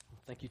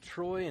Thank you,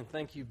 Troy, and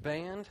thank you,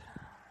 band.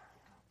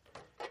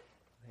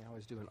 They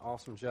always do an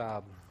awesome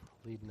job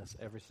leading us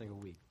every single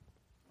week.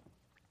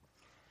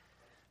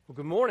 Well,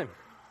 good morning.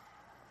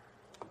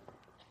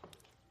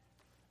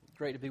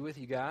 Great to be with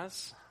you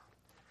guys.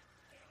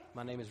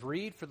 My name is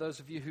Reed. For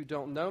those of you who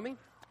don't know me, I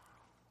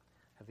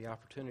have the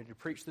opportunity to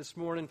preach this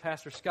morning.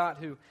 Pastor Scott,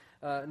 who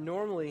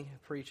normally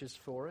preaches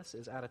for us,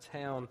 is out of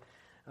town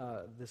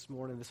this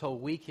morning, this whole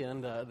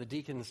weekend. The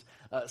deacons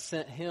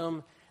sent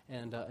him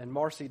and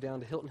Marcy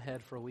down to Hilton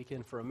Head for a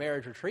weekend for a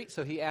marriage retreat.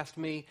 So he asked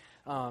me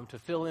to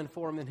fill in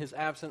for him in his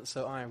absence.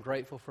 So I am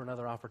grateful for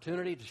another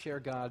opportunity to share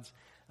God's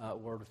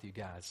word with you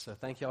guys. So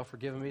thank y'all for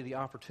giving me the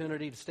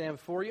opportunity to stand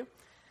before you.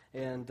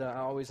 And I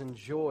always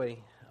enjoy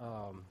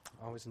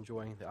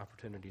the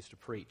opportunities to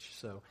preach.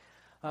 So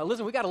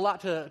listen, we got a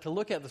lot to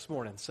look at this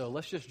morning. So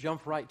let's just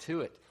jump right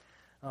to it.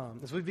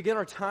 As we begin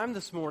our time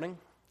this morning,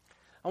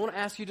 I want to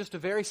ask you just a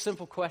very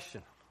simple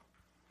question.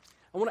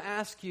 I want to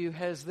ask you,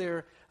 has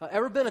there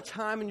ever been a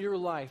time in your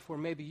life where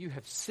maybe you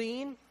have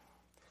seen,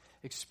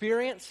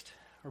 experienced,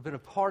 or been a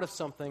part of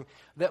something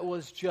that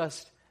was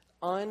just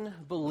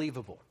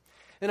unbelievable?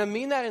 And I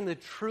mean that in the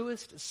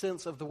truest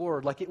sense of the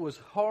word. Like it was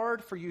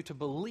hard for you to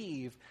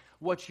believe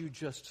what you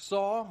just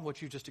saw, what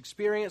you just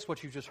experienced,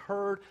 what you just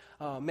heard,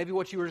 maybe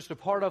what you were just a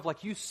part of.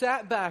 Like you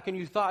sat back and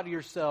you thought to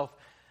yourself,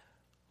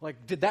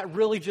 like, did that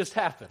really just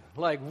happen?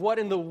 Like, what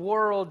in the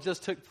world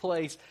just took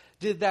place?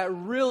 Did that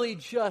really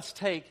just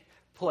take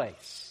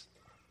place?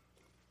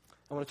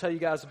 I want to tell you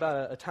guys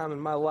about a time in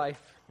my life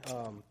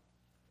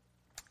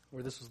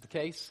where this was the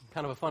case.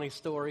 Kind of a funny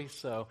story,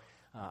 so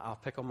I'll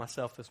pick on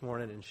myself this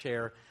morning and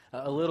share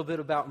a little bit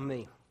about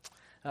me.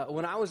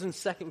 When I was in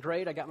second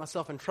grade, I got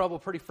myself in trouble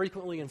pretty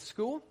frequently in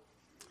school,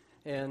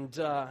 and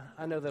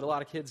I know that a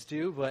lot of kids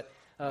do, but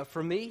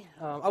for me,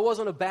 I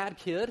wasn't a bad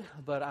kid,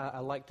 but I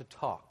like to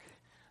talk.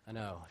 I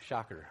know,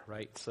 shocker,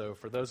 right? So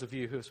for those of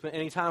you who have spent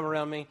any time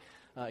around me,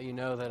 you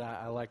know that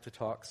I like to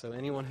talk. So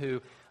anyone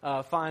who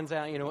finds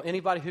out,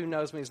 anybody who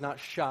knows me is not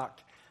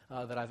shocked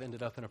that I've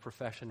ended up in a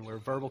profession where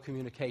verbal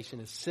communication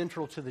is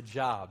central to the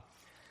job.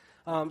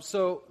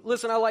 So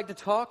listen, I like to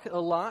talk a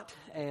lot,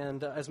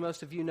 and as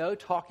most of you know,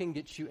 talking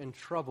gets you in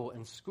trouble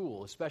in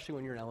school, especially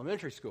when you're in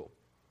elementary school.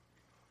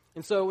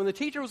 And so when the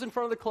teacher was in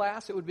front of the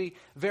class, it would be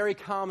very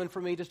common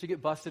for me just to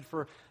get busted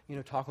for,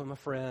 talking with my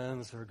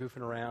friends or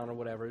goofing around or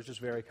whatever. It's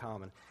just very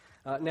common.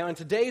 Now, in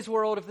today's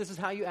world, if this is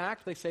how you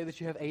act, they say that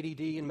you have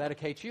ADD and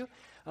medicate you.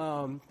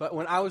 But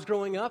when I was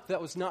growing up,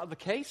 that was not the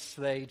case.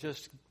 They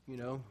just,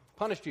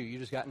 punished you. You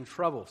just got in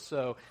trouble.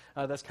 So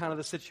that's kind of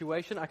the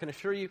situation. I can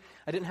assure you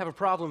I didn't have a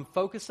problem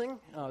focusing.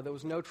 There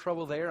was no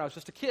trouble there. I was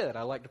just a kid.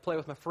 I liked to play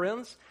with my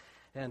friends.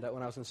 And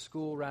when I was in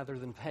school, rather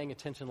than paying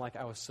attention like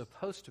I was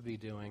supposed to be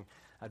doing,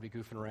 I'd be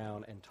goofing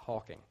around and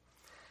talking.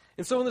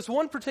 And so on this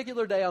one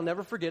particular day, I'll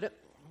never forget it.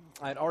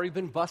 I'd already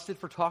been busted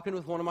for talking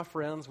with one of my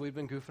friends. We'd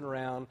been goofing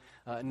around,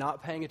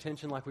 not paying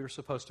attention like we were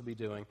supposed to be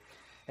doing.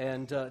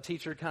 And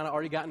teacher had kind of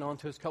already gotten on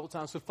to us a couple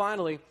times. So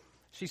finally,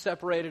 she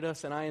separated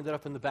us, and I ended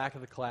up in the back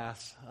of the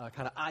class,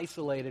 kind of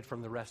isolated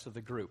from the rest of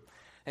the group.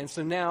 And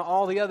so now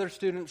all the other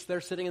students, they're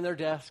sitting in their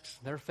desks.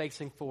 They're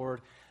facing forward.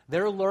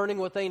 They're learning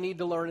what they need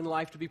to learn in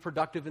life to be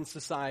productive in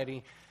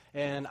society.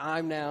 And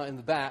I'm now in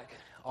the back,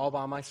 all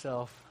by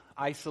myself,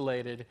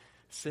 isolated,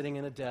 sitting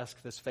in a desk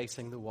that's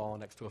facing the wall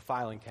next to a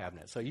filing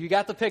cabinet. So you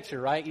got the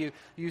picture, right?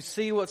 You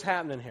see what's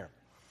happening here.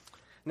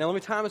 Now, let me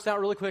time this out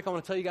really quick. I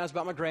want to tell you guys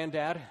about my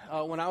granddad.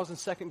 When I was in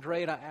second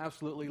grade, I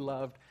absolutely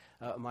loved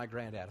my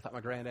granddad. I thought my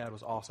granddad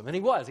was awesome. And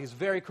he was. He's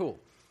very cool.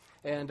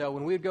 And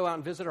when we would go out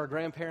and visit our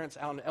grandparents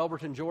out in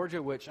Elberton,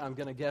 Georgia, which I'm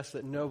going to guess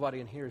that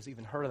nobody in here has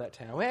even heard of that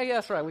town. Well, yeah,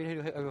 that's right. We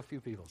have a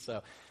few people.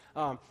 So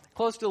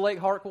close to Lake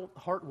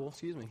Hartwell,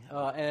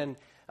 and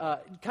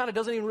kind of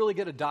doesn't even really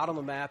get a dot on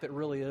the map. It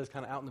really is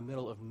kind of out in the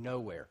middle of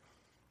nowhere.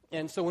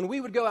 And so when we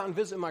would go out and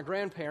visit my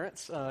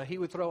grandparents, he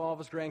would throw all of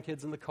his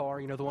grandkids in the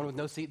car, the one with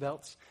no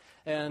seatbelts,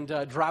 and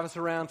drive us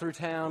around through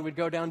town. We'd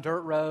go down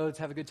dirt roads,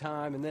 have a good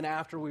time, and then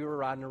after we were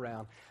riding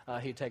around,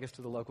 he'd take us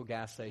to the local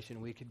gas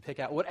station. We could pick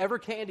out whatever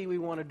candy we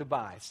wanted to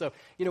buy. So,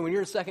 when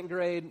you're in second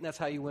grade, that's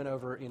how you win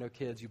over,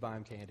 kids. You buy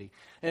them candy.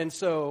 And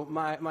so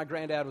my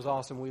granddad was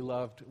awesome. We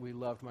loved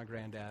my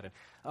granddad.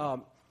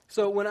 And,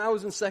 so when I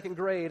was in second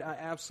grade, I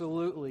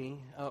absolutely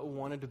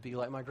wanted to be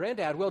like my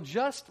granddad. Well,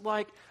 just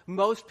like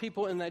most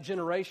people in that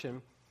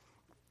generation,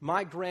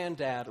 my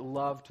granddad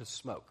loved to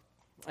smoke.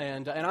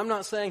 And I'm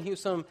not saying he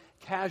was some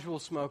casual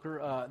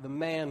smoker. The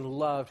man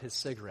loved his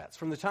cigarettes.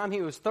 From the time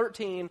he was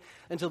 13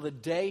 until the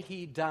day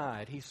he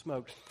died, he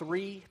smoked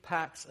 3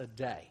 packs a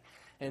day.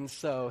 And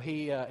so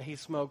he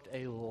smoked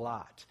a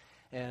lot.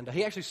 And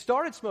he actually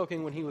started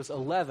smoking when he was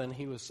 11.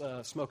 He was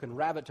smoking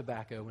rabbit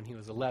tobacco when he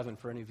was 11,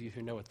 for any of you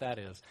who know what that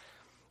is.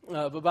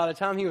 But by the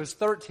time he was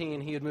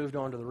 13, he had moved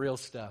on to the real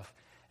stuff.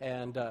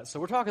 And so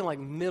we're talking like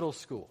middle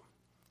school.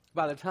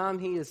 By the time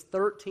he is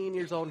 13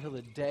 years old until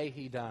the day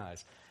he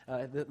dies,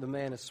 the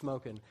man is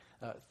smoking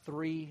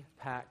 3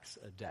 packs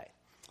a day.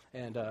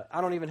 And I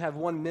don't even have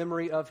one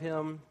memory of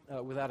him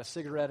without a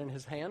cigarette in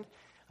his hand.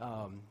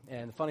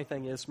 And the funny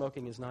thing is,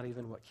 smoking is not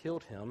even what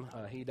killed him.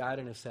 He died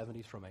in his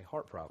 70s from a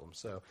heart problem,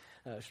 so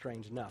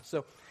strange enough.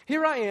 So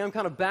here I am,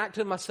 kind of back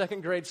to my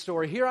second grade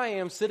story. Here I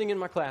am sitting in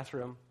my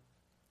classroom,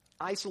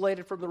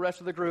 isolated from the rest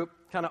of the group,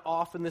 kind of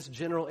off in this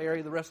general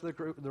area. The rest of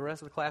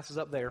the class is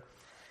up there.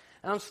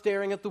 And I'm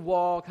staring at the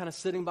wall, kind of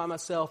sitting by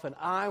myself, and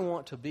I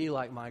want to be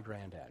like my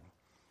granddad.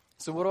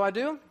 So what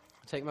do?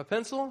 I take my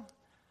pencil, and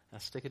I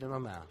stick it in my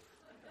mouth.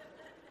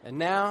 And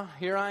now,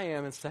 here I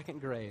am in second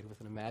grade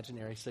with an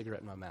imaginary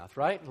cigarette in my mouth,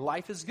 right?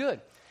 Life is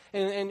good.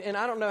 And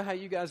I don't know how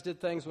you guys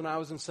did things when I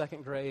was in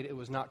second grade. It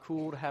was not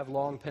cool to have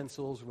long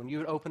pencils. When you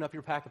would open up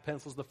your pack of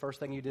pencils, the first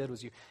thing you did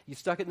was you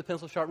stuck it in the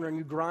pencil sharpener and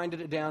you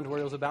grinded it down to where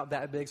it was about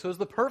that big. So it was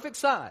the perfect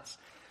size.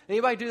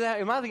 Anybody do that?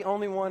 Am I the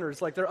only one, or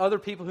it's like there are other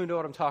people who know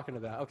what I'm talking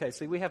about? Okay,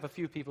 see, we have a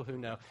few people who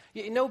know.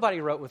 Nobody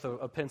wrote with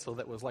a pencil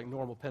that was like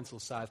normal pencil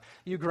size.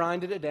 You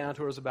grinded it down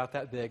to where it was about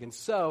that big. And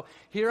so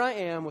here I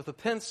am with a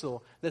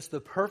pencil that's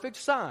the perfect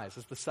size.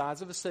 It's the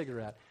size of a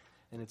cigarette,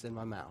 and it's in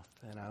my mouth.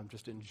 And I'm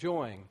just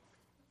enjoying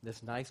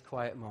this nice,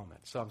 quiet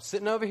moment. So I'm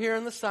sitting over here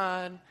on the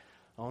side,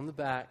 on the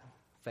back,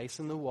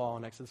 facing the wall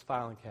next to this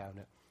filing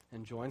cabinet,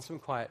 enjoying some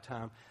quiet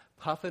time,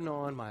 puffing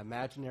on my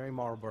imaginary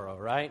Marlboro,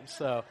 right?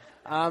 So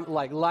I'm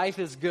like, life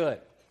is good.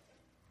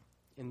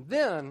 And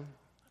then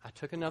I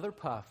took another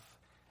puff,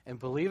 and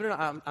believe it or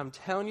not, I'm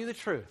telling you the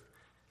truth.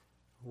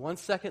 1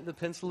 second the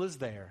pencil is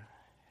there,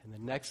 and the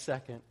next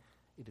second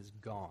it is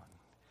gone.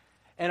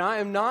 And I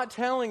am not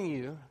telling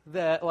you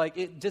that like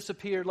it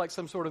disappeared like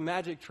some sort of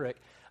magic trick.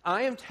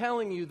 I am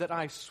telling you that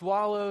I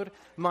swallowed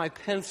my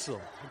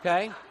pencil,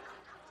 okay?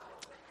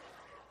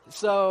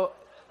 So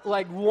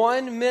like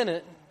 1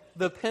 minute,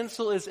 the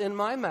pencil is in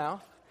my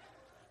mouth.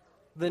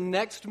 The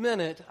next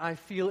minute, I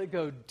feel it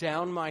go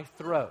down my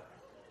throat.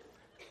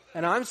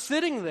 And I'm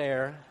sitting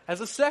there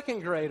as a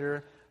second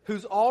grader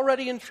who's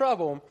already in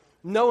trouble,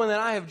 knowing that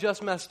I have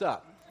just messed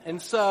up.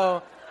 And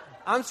so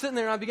I'm sitting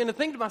there and I begin to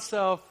think to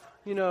myself,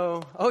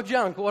 oh,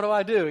 junk, what do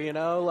I do?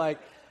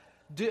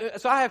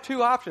 So I have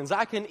two options.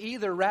 I can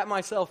either rat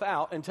myself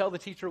out and tell the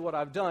teacher what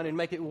I've done and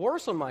make it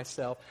worse on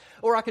myself,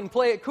 or I can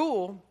play it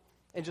cool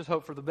and just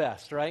hope for the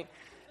best, right?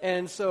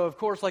 And so, of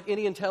course, like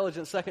any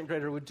intelligent second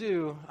grader would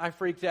do, I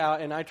freaked out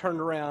and I turned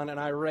around and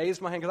I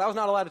raised my hand because I was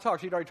not allowed to talk.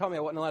 She'd already told me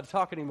I wasn't allowed to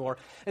talk anymore.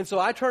 And so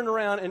I turned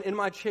around and in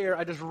my chair,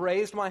 I just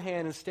raised my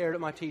hand and stared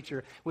at my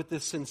teacher with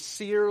this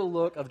sincere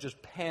look of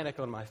just panic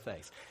on my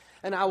face.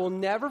 And I will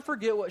never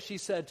forget what she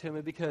said to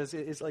me because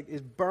it's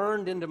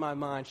burned into my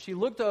mind. She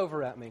looked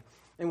over at me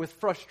and with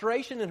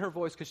frustration in her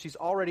voice because she's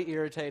already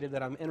irritated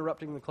that I'm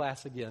interrupting the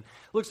class again,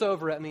 looks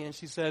over at me and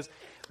she says,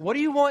 "What do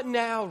you want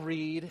now,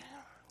 Reed?"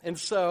 And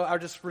so I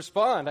just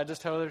respond. I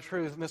just tell her the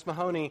truth. "Miss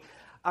Mahoney,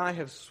 I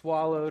have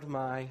swallowed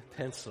my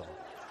pencil."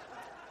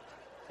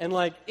 And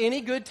like any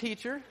good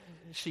teacher,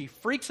 she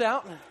freaks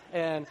out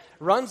and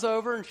runs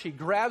over and she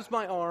grabs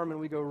my arm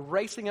and we go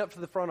racing up to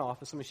the front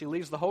office. I mean, she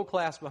leaves the whole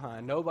class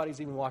behind. Nobody's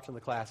even watching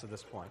the class at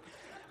this point.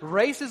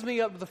 Races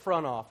me up to the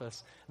front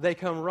office. They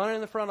come running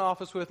in the front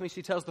office with me.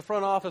 She tells the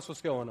front office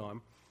what's going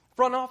on.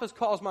 Front office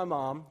calls my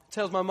mom,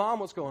 tells my mom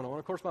what's going on.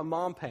 Of course, my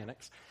mom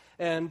panics.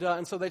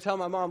 And so they tell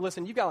my mom,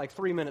 "Listen, you got like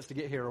 3 minutes to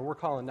get here or we're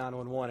calling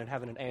 911 and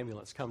having an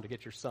ambulance come to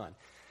get your son."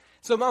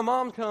 So my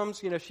mom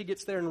comes, she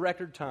gets there in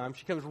record time.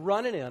 She comes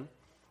running in,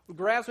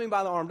 grabs me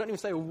by the arm, doesn't even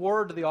say a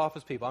word to the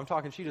office people. I'm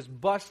talking, she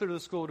just busts through the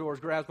school doors,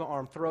 grabs my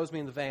arm, throws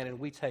me in the van, and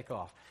we take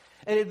off.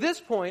 And at this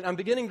point, I'm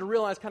beginning to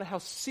realize kind of how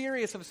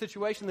serious of a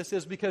situation this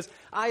is because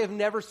I have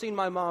never seen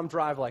my mom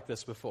drive like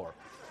this before.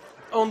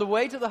 On the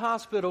way to the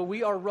hospital,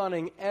 we are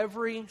running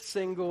every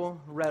single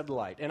red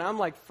light. And I'm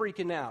like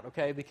freaking out,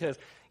 okay, because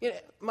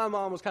my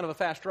mom was kind of a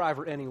fast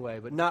driver anyway,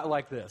 but not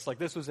like this. Like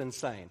this was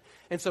insane.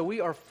 And so we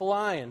are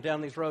flying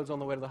down these roads on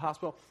the way to the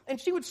hospital. And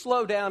she would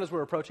slow down as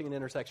we're approaching an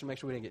intersection, make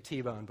sure we didn't get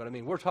T-boned. But I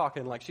mean, we're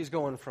talking like she's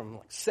going from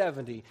like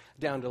 70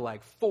 down to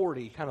like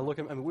 40, kind of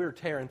looking, we were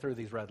tearing through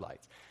these red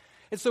lights.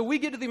 And so we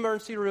get to the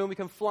emergency room, we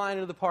come flying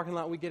into the parking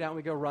lot, we get out and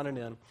we go running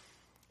in.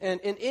 And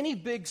in any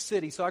big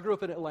city, so I grew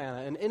up in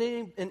Atlanta, and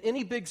in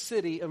any big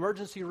city,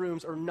 emergency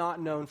rooms are not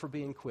known for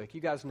being quick.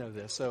 You guys know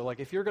this. So like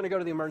if you're going to go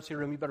to the emergency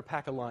room, you better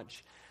pack a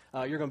lunch.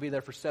 You're going to be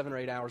there for 7 or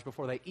 8 hours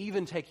before they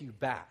even take you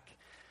back.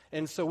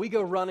 And so we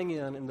go running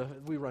in,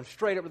 and we run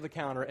straight up to the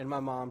counter, and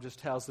my mom just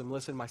tells them,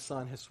 "Listen, my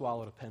son has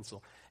swallowed a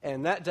pencil."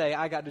 And that day,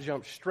 I got to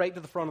jump straight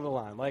to the front of the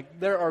line. Like,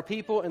 there are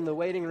people in the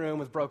waiting room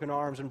with broken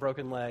arms and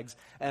broken legs,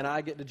 and I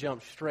get to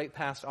jump straight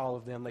past all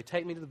of them. They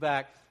take me to the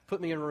back,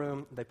 put me in a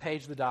room, they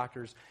page the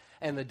doctors,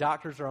 and the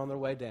doctors are on their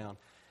way down.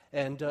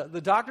 And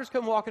the doctors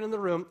come walking in the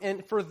room,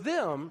 and for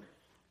them,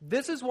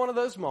 this is one of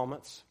those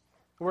moments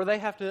where they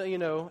have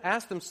to,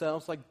 ask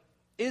themselves, like,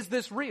 is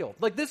this real?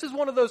 Like, this is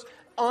one of those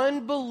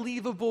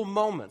unbelievable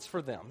moments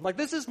for them. Like,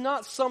 this is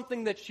not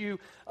something that you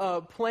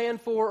plan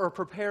for or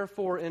prepare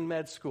for in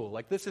med school.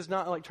 Like, this is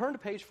not, like, turn to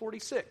page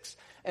 46,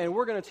 and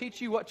we're going to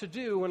teach you what to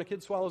do when a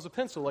kid swallows a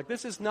pencil. Like,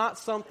 this is not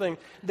something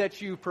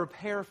that you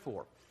prepare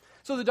for.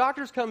 So the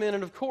doctors come in,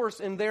 and of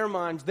course, in their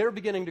minds, they're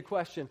beginning to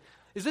question,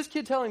 is this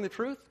kid telling the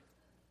truth?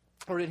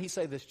 Or did he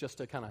say this just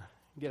to kind of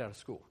get out of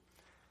school?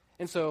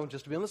 And so,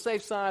 just to be on the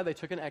safe side, they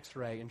took an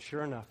X-ray, and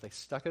sure enough, they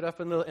stuck it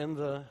up in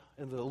the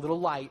little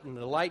light, and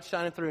the light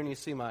shining through, and you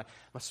see my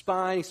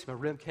spine, you see my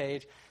rib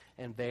cage,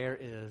 and there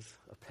is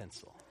a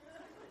pencil,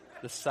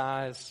 the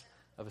size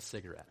of a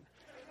cigarette.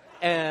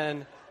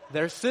 And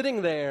they're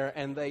sitting there,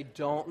 and they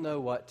don't know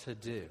what to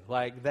do.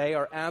 Like, they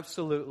are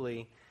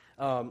absolutely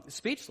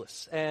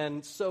speechless.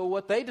 And so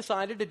what they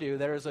decided to do,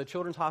 there is a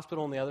children's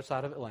hospital on the other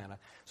side of Atlanta.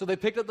 So they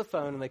picked up the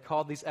phone, and they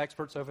called these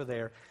experts over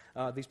there.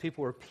 These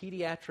people were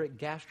pediatric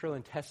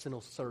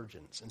gastrointestinal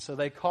surgeons. And so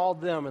they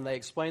called them, and they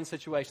explained the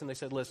situation. They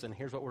said, listen,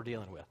 here's what we're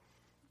dealing with.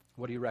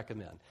 What do you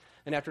recommend?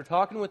 And after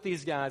talking with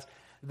these guys,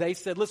 they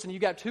said, listen, you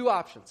got two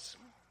options.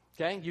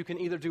 Okay? You can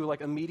either do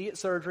like immediate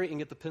surgery and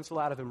get the pencil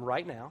out of him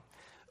right now,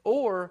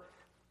 or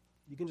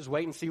you can just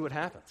wait and see what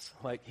happens.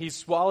 Like, he's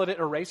swallowed an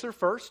eraser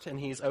first, and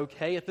he's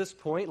okay at this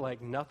point.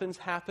 Like, nothing's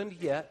happened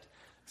yet.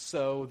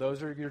 So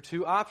those are your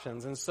two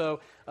options. And so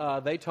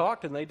they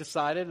talked, and they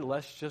decided,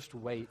 let's just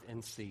wait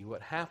and see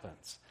what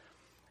happens.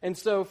 And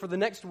so for the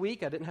next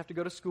week, I didn't have to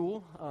go to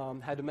school.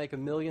 Had to make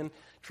 1 million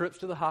trips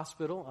to the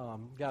hospital.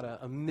 Got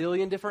a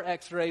million different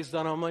X-rays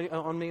done on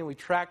me, and we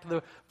tracked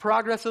the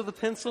progress of the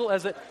pencil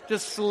as it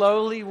just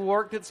slowly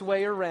worked its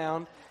way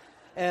around.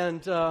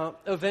 And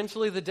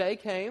eventually the day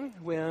came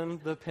when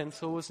the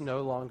pencil was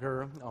no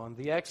longer on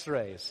the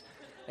X-rays.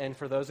 And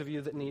for those of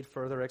you that need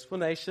further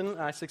explanation,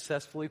 I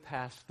successfully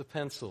passed the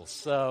pencil.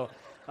 So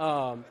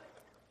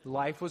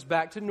life was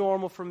back to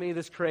normal for me.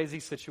 This crazy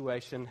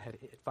situation had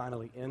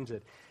finally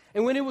ended.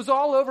 And when it was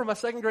all over, my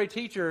second grade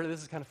teacher,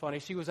 this is kind of funny,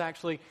 she was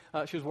actually,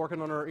 she was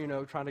working on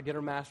her, trying to get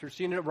her master's.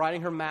 She ended up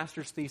writing her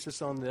master's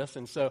thesis on this.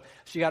 And so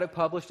she got it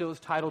published. It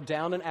was titled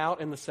Down and Out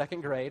in the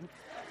Second Grade.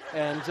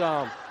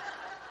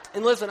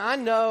 And listen, I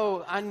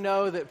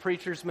know that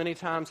preachers many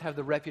times have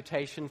the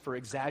reputation for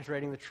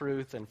exaggerating the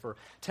truth and for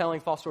telling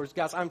false stories.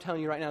 Guys, I'm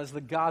telling you right now, this is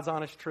the God's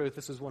honest truth.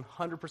 This is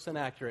 100%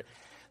 accurate.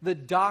 The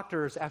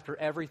doctors, after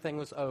everything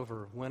was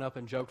over, went up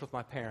and joked with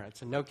my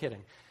parents, and no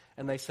kidding,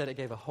 and they said it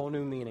gave a whole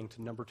new meaning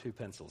to number 2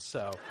 pencils.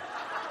 So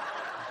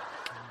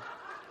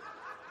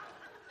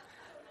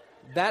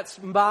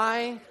that's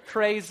my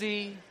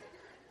crazy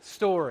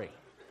story.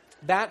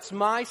 That's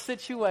my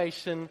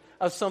situation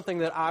of something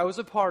that I was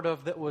a part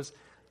of that was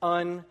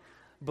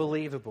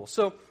unbelievable.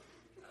 So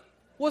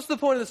what's the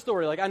point of the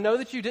story? Like, I know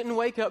that you didn't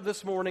wake up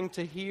this morning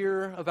to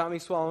hear about me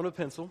swallowing a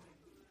pencil.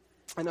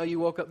 I know you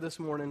woke up this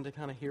morning to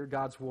kind of hear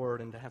God's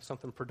word and to have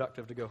something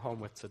productive to go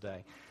home with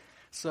today.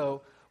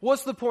 So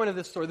what's the point of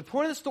this story? The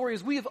point of the story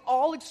is we have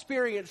all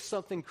experienced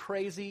something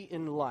crazy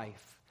in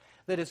life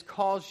that has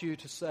caused you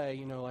to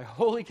say, like,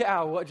 holy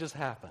cow, what just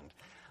happened?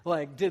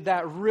 Like, did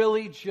that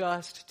really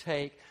just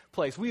take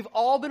place? We've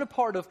all been a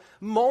part of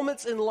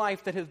moments in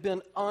life that have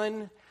been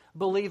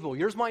unbelievable.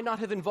 Yours might not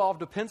have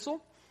involved a pencil.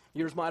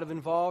 Yours might have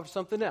involved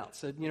something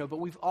else. But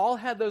we've all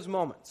had those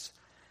moments.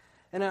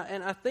 And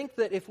I think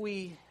that if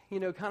we,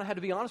 kind of had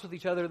to be honest with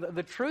each other,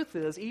 the truth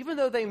is, even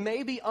though they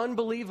may be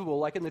unbelievable,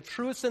 like in the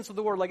truest sense of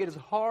the word, like it is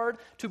hard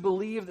to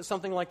believe that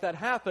something like that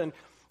happened,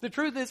 the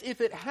truth is,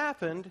 if it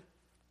happened,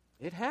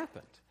 it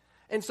happened.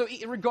 And so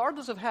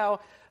regardless of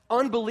how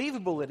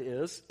unbelievable it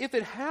is, if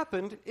it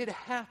happened, it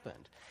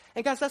happened.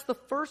 And guys, that's the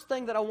first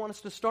thing that I want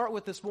us to start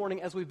with this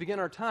morning as we begin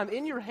our time.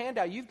 In your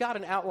handout, you've got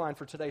an outline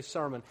for today's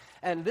sermon.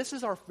 And this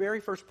is our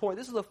very first point.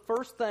 This is the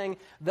first thing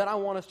that I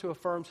want us to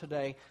affirm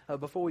today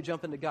before we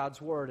jump into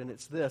God's Word, and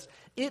it's this.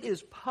 It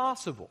is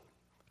possible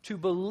to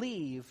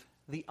believe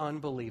the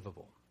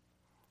unbelievable.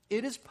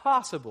 It is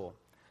possible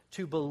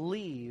to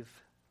believe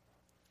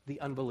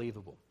the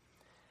unbelievable.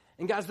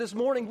 And guys, this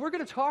morning we're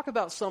going to talk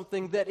about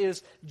something that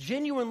is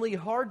genuinely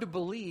hard to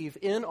believe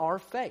in our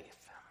faith.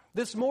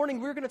 This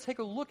morning we're going to take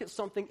a look at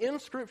something in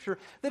Scripture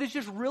that is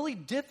just really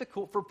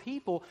difficult for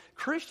people,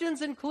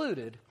 Christians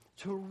included,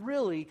 to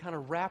really kind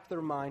of wrap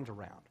their mind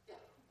around.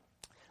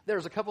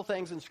 There's a couple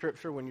things in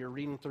Scripture when you're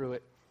reading through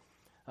it,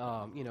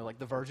 like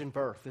the virgin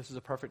birth. This is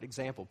a perfect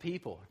example.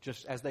 People,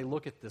 just as they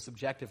look at this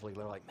objectively,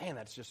 they're like, man,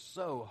 that's just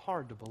so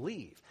hard to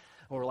believe.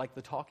 Or like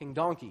the talking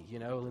donkey,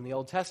 in the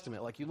Old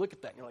Testament. Like, you look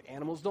at that and you're like,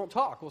 animals don't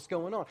talk. What's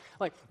going on?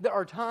 Like, there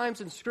are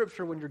times in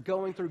Scripture when you're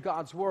going through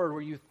God's Word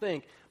where you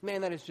think,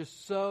 man, that is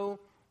just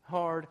so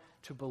hard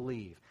to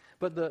believe.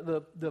 But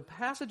the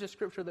passage of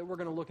Scripture that we're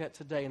going to look at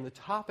today and the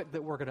topic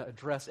that we're going to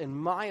address, in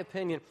my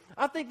opinion,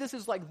 I think this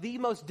is like the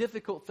most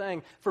difficult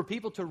thing for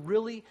people to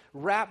really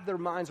wrap their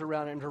minds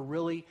around and to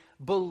really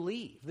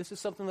believe. This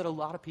is something that a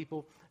lot of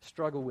people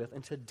struggle with.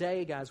 And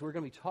today, guys, we're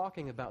going to be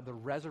talking about the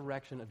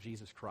resurrection of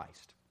Jesus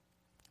Christ.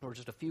 We're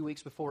just a few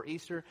weeks before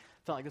Easter.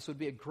 Felt like this would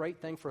be a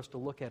great thing for us to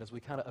look at as we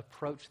kind of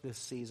approach this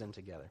season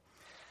together.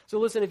 So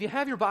listen, if you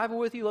have your Bible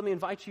with you, let me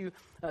invite you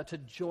to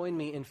join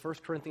me in 1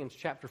 Corinthians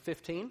chapter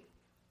 15.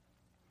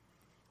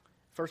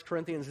 1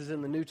 Corinthians is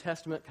in the New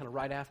Testament, kind of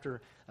right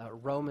after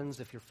Romans.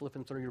 If you're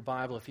flipping through your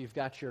Bible, if you've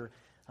got your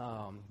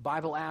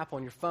Bible app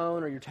on your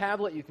phone or your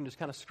tablet, you can just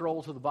kind of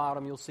scroll to the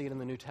bottom. You'll see it in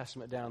the New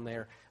Testament down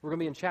there. We're going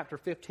to be in chapter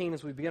 15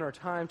 as we begin our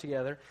time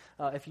together.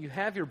 If you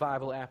have your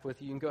Bible app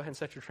with you, you can go ahead and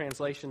set your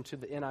translation to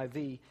the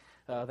NIV.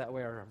 That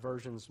way our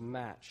versions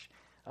match.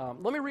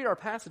 Let me read our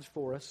passage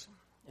for us,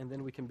 and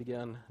then we can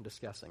begin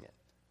discussing it.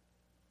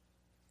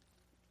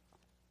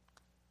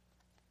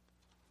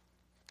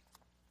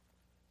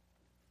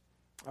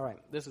 All right,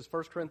 this is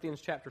 1 Corinthians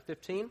chapter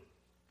 15.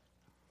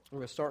 We're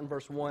going to start in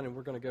verse 1, and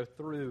we're going to go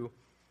through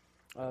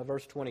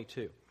verse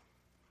 22.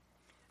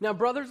 Now,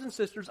 brothers and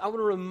sisters, I want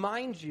to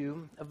remind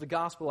you of the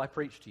gospel I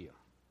preached to you,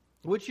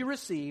 which you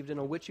received and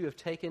on which you have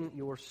taken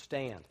your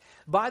stand.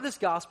 By this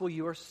gospel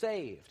you are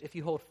saved, if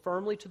you hold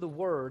firmly to the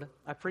word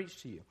I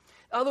preached to you.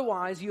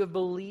 Otherwise, you have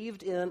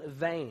believed in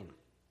vain.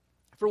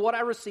 For what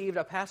I received,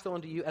 I passed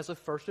on to you as of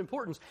first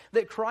importance,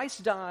 that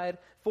Christ died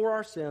for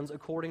our sins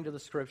according to the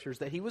Scriptures,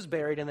 that he was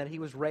buried, and that he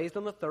was raised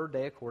on the third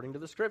day according to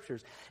the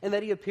Scriptures, and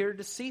that he appeared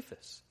to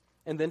Cephas,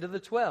 and then to the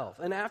 12.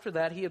 And after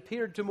that, he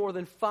appeared to more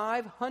than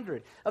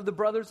 500 of the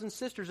brothers and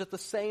sisters at the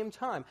same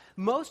time,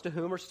 most of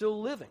whom are still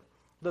living,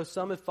 though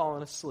some have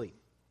fallen asleep.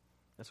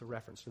 That's a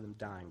reference to them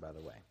dying, by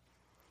the way.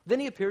 Then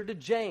he appeared to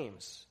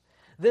James,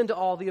 then to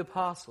all the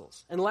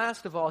apostles, and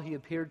last of all, he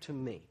appeared to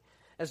me,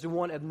 as to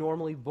one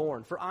abnormally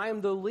born. For I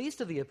am the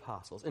least of the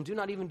apostles, and do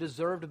not even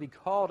deserve to be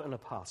called an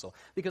apostle,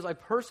 because I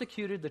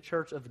persecuted the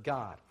church of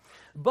God.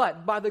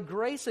 But by the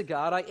grace of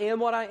God, I am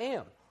what I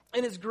am,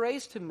 and his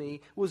grace to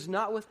me was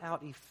not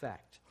without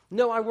effect.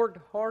 No, I worked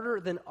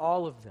harder than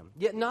all of them,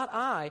 yet not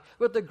I,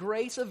 but the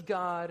grace of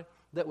God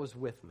that was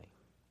with me.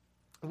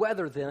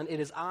 Whether then it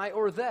is I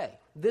or they,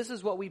 this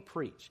is what we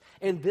preach,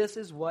 and this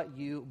is what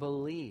you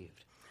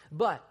believed.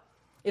 But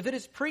if it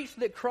is preached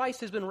that Christ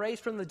has been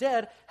raised from the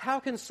dead, how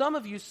can some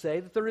of you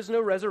say that there is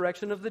no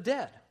resurrection of the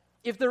dead?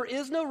 If there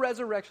is no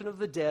resurrection of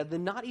the dead,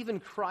 then not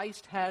even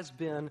Christ has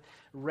been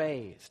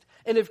raised.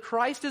 And if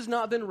Christ has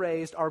not been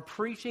raised, our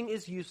preaching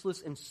is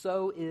useless, and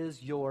so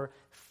is your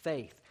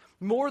faith.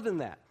 More than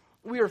that,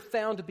 we are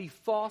found to be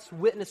false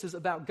witnesses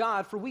about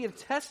God, for we have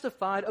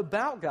testified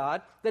about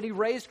God that he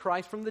raised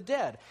Christ from the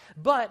dead.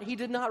 But he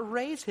did not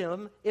raise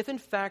him if in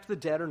fact the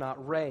dead are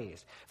not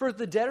raised. For if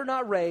the dead are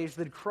not raised,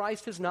 then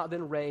Christ has not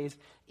been raised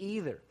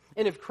either.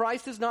 And if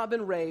Christ has not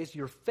been raised,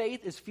 your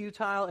faith is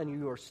futile and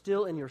you are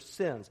still in your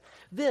sins.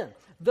 Then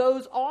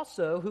those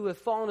also who have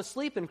fallen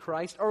asleep in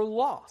Christ are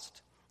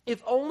lost.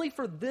 If only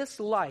for this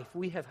life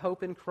we have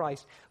hope in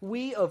Christ,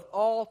 we of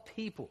all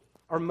people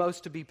are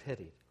most to be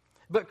pitied.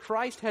 But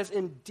Christ has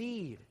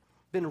indeed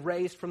been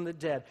raised from the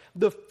dead,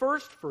 the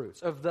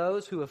firstfruits of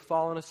those who have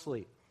fallen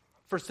asleep.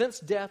 For since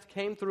death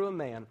came through a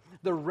man,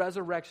 the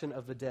resurrection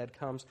of the dead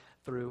comes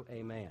through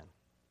a man.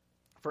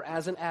 For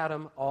as in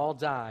Adam all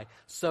die,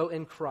 so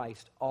in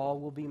Christ all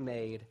will be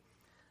made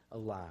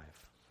alive.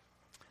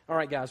 All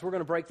right, guys, we're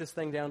going to break this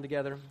thing down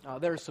together.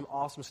 There's some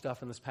awesome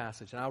stuff in this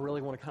passage, and I really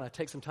want to kind of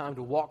take some time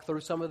to walk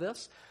through some of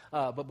this.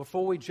 But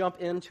before we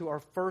jump into our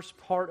first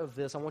part of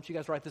this, I want you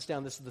guys to write this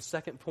down. This is the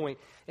second point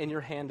in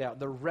your handout.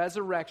 The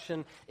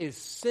resurrection is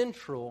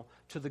central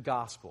to the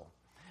gospel.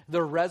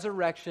 The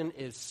resurrection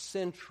is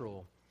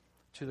central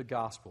to the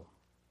gospel.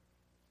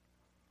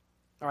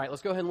 All right,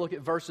 let's go ahead and look at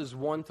verses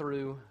 1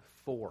 through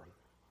 4.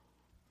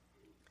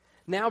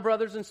 Now,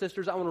 brothers and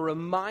sisters, I want to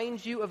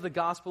remind you of the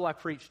gospel I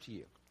preached to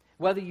you,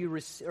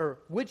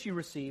 which you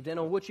received and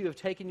on which you have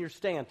taken your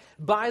stand.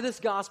 By this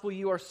gospel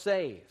you are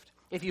saved,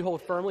 if you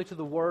hold firmly to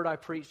the word I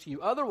preached to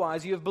you.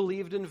 Otherwise you have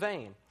believed in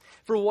vain.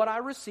 For what I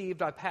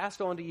received I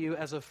passed on to you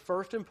as of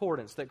first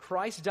importance, that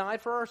Christ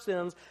died for our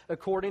sins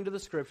according to the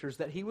Scriptures,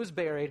 that he was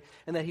buried,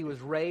 and that he was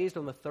raised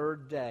on the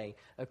third day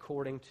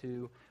according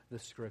to the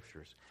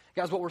Scriptures.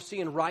 Guys, what we're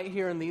seeing right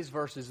here in these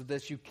verses is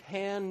that you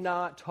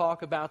cannot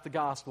talk about the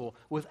gospel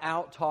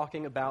without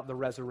talking about the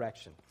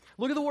resurrection.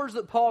 Look at the words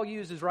that Paul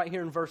uses right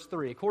here in verse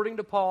 3. According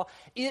to Paul,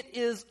 it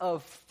is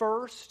of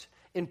first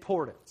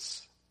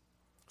importance.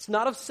 It's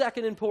not of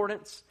second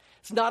importance.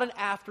 It's not an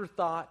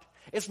afterthought.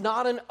 It's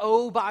not an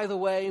oh, by the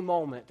way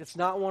moment. It's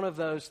not one of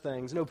those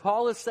things. No,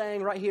 Paul is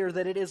saying right here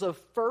that it is of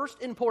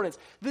first importance.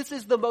 This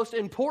is the most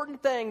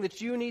important thing that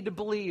you need to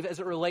believe as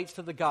it relates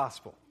to the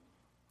gospel.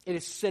 It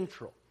is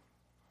central.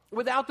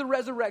 Without the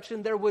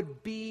resurrection, there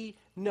would be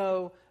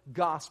no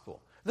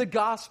gospel. The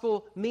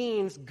gospel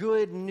means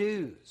good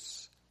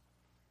news.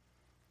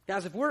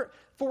 Guys,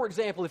 for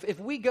example, if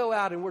we go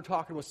out and we're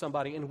talking with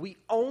somebody and we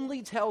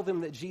only tell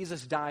them that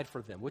Jesus died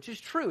for them, which is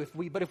true,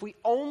 but if we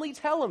only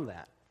tell them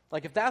that,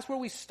 like if that's where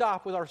we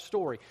stop with our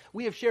story,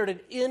 we have shared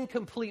an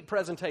incomplete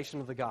presentation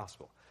of the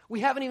gospel. We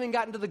haven't even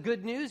gotten to the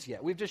good news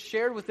yet. We've just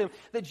shared with them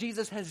that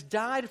Jesus has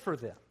died for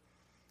them.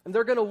 And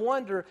they're going to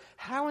wonder,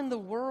 how in the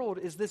world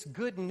is this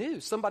good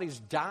news? Somebody's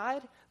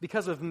died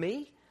because of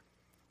me?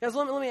 Guys,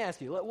 let me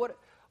ask you,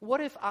 what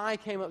if I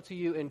came up to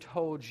you and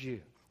told you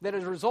that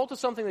as a result of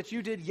something that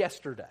you did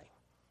yesterday,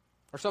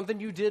 or something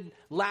you did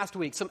last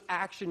week, some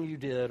action you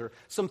did, or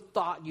some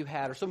thought you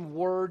had, or some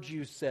words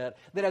you said,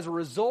 that as a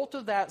result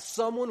of that,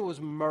 someone was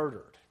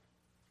murdered?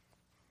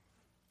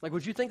 Like,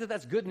 would you think that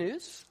that's good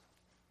news?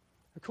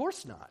 Of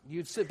course not.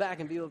 You'd sit back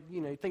and be,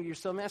 think to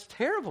yourself, man, that's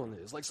terrible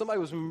news. Like somebody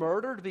was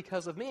murdered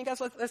because of me. And guys,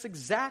 that's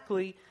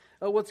exactly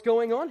what's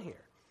going on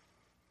here.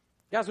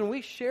 Guys, when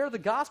we share the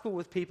gospel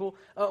with people,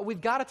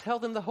 we've got to tell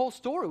them the whole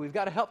story. We've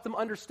got to help them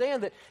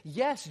understand that,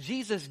 yes,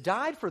 Jesus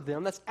died for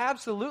them. That's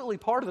absolutely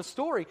part of the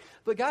story.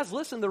 But guys,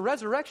 listen, the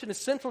resurrection is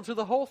central to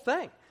the whole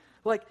thing.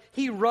 Like,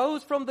 he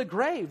rose from the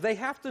grave. They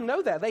have to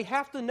know that. They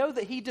have to know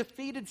that he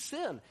defeated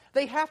sin.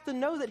 They have to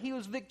know that he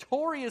was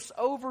victorious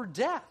over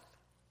death.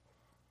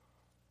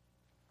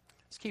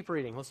 Let's keep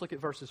reading. Let's look at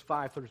verses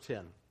 5 through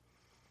 10.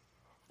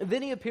 And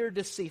then he appeared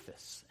to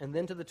Cephas, and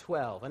then to the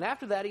 12. And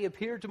after that he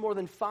appeared to more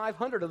than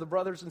 500 of the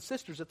brothers and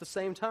sisters at the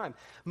same time,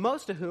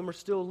 most of whom are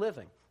still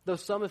living, though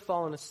some have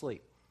fallen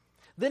asleep.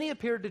 Then he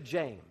appeared to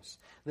James,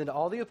 then to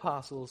all the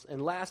apostles,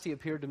 and last he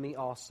appeared to me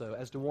also,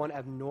 as to one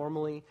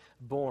abnormally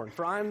born.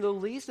 For I am the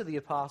least of the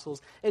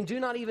apostles, and do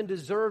not even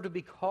deserve to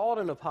be called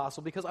an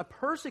apostle, because I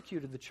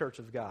persecuted the church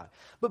of God.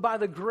 But by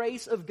the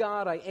grace of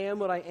God I am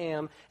what I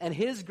am, and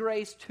his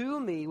grace to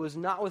me was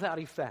not without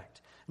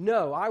effect.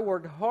 No, I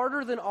worked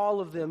harder than all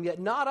of them, yet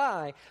not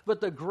I,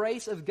 but the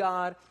grace of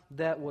God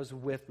that was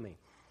with me.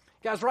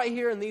 Guys, right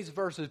here in these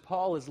verses,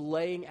 Paul is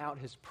laying out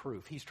his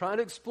proof. He's trying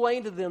to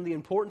explain to them the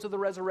importance of the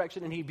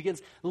resurrection, and he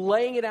begins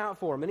laying it out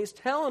for them. And he's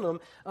telling them,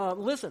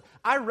 listen,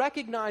 I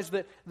recognize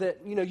that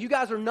you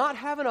guys are not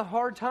having a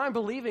hard time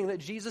believing that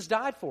Jesus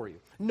died for you.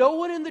 No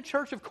one in the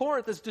church of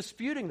Corinth is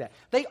disputing that.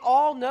 They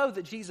all know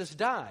that Jesus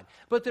died.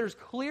 But there's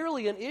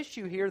clearly an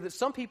issue here that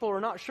some people are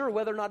not sure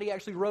whether or not he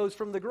actually rose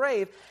from the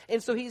grave.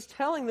 And so he's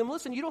telling them,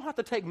 listen, you don't have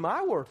to take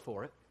my word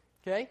for it.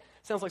 Okay?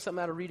 Sounds like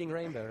something out of Reading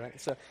Rainbow,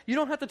 right? So you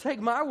don't have to take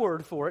my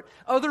word for it.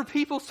 Other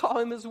people saw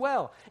him as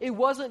well. It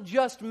wasn't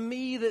just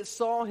me that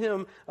saw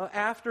him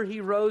after he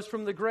rose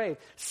from the grave.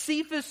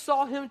 Cephas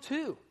saw him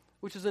too,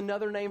 which is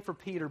another name for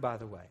Peter, by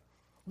the way.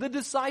 The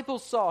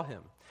disciples saw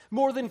him.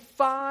 More than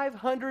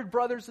 500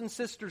 brothers and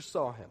sisters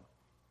saw him.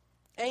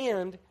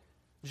 And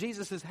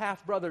Jesus'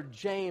 half-brother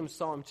James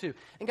saw him too.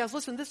 And guys,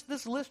 listen,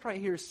 this list right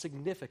here is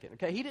significant,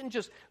 okay? He didn't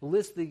just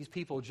list these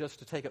people just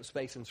to take up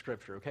space in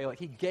Scripture, okay? Like,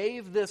 he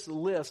gave this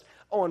list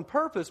on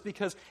purpose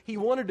because he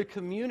wanted to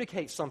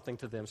communicate something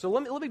to them. So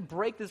let me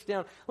break this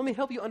down. Let me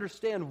help you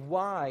understand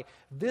why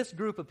this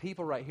group of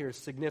people right here is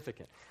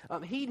significant.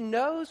 He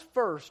knows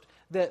first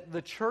that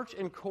the church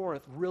in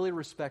Corinth really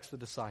respects the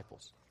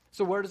disciples.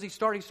 So where does he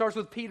start? He starts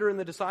with Peter and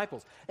the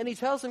disciples. And he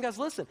tells them, guys,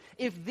 listen,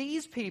 if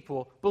these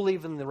people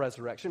believe in the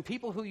resurrection,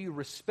 people who you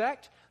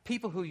respect,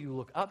 people who you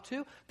look up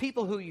to,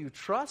 people who you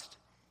trust,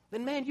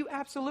 then man, you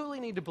absolutely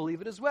need to believe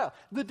it as well.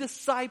 The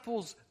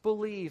disciples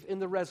believe in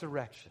the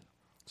resurrection.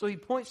 So he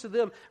points to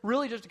them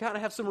really just to kind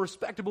of have some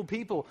respectable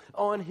people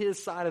on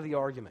his side of the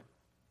argument.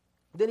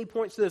 Then he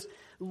points to this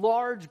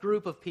large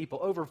group of people,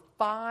 over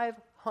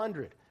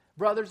 500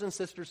 brothers and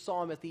sisters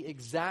saw him at the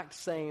exact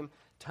same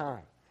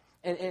time.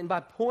 And by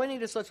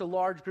pointing to such a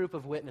large group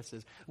of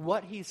witnesses,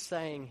 what he's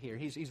saying here,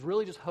 he's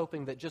really just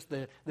hoping that just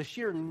the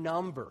sheer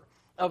number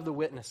of the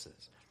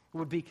witnesses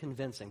would be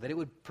convincing, that it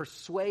would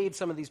persuade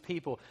some of these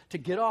people to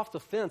get off the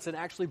fence and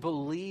actually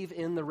believe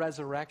in the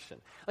resurrection.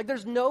 Like,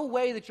 there's no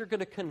way that you're going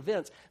to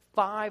convince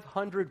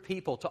 500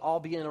 people to all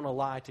be in on a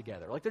lie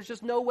together. Like, there's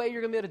just no way you're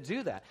going to be able to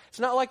do that.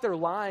 It's not like they're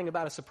lying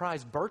about a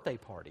surprise birthday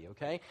party,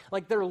 okay?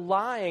 Like, they're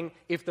lying,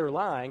 if they're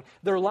lying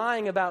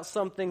about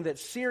something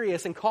that's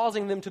serious and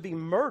causing them to be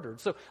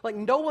murdered. So, like,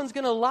 no one's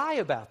going to lie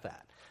about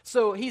that.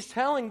 So he's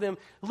telling them,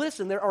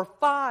 listen, there are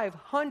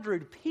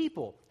 500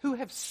 people who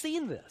have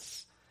seen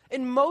this.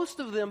 And most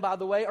of them, by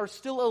the way, are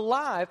still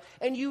alive,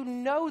 and you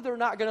know they're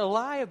not going to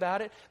lie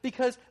about it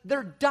because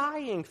they're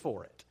dying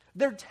for it.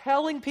 They're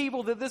telling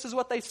people that this is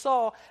what they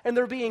saw, and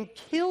they're being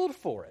killed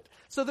for it.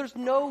 So there's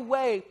no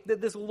way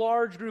that this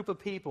large group of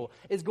people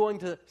is going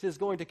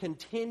to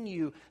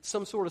continue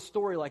some sort of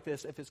story like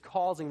this if it's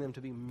causing them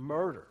to be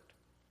murdered.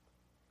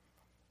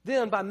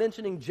 Then, by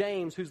mentioning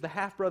James, who's the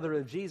half-brother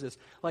of Jesus,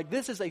 like,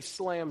 this is a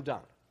slam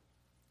dunk.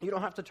 You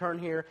don't have to turn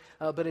here,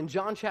 but in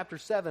John chapter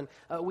 7,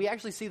 we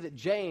actually see that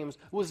James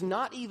was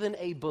not even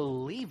a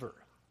believer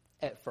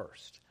at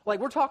first. Like,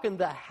 we're talking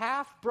the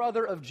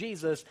half-brother of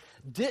Jesus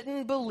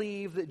didn't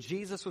believe that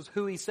Jesus was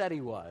who he said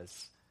he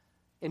was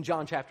in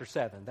John chapter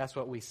 7. That's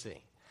what we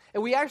see.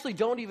 And we actually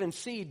don't even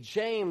see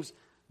James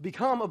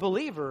become a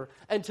believer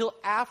until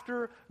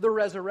after the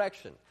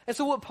resurrection. And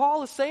so what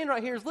Paul is saying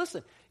right here is,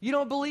 listen, you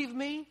don't believe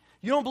me?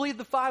 You don't believe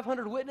the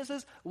 500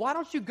 witnesses? Why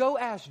don't you go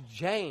ask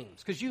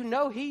James? Because you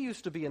know he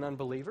used to be an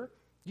unbeliever.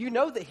 You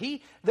know that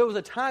there was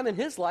a time in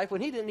his life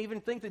when he didn't even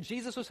think that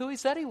Jesus was who he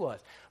said he was.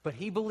 But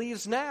he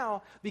believes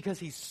now because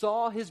he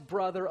saw his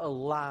brother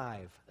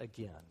alive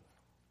again.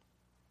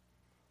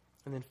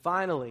 And then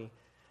finally,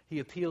 he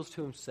appeals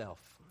to himself.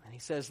 And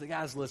he says,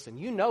 guys, listen,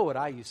 you know what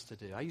I used to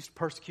do. I used to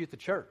persecute the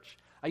church.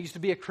 I used to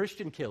be a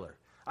Christian killer.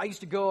 I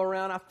used to go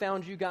around, I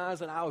found you guys,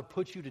 and I would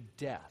put you to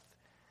death.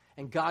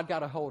 And God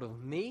got a hold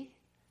of me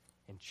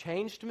and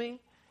changed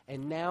me,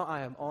 and now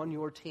I am on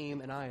your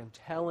team, and I am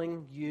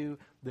telling you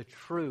the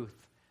truth.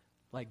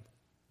 Like,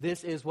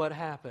 this is what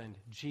happened.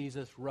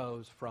 Jesus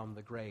rose from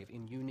the grave,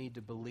 and you need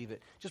to believe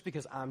it just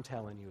because I'm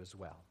telling you as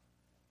well.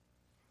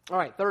 All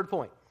right, third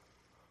point.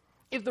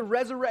 If the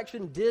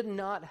resurrection did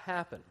not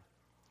happen,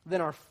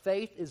 then our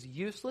faith is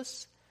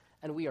useless,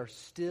 and we are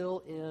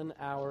still in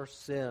our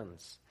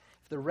sins.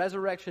 If the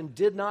resurrection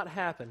did not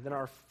happen, then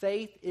our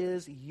faith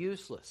is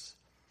useless,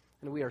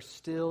 and we are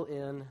still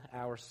in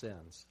our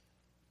sins.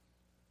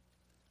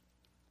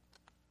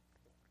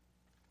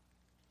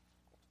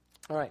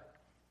 All right,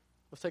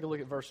 let's take a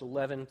look at verse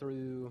 11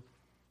 through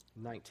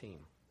 19.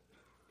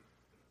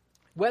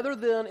 Whether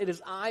then it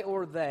is I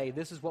or they,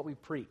 this is what we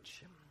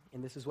preach,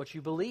 and this is what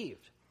you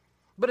believed.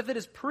 But if it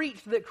is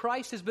preached that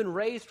Christ has been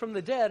raised from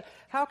the dead,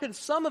 how can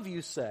some of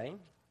you say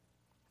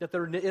that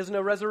there is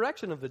no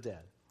resurrection of the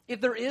dead?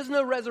 If there is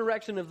no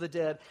resurrection of the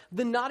dead,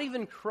 then not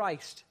even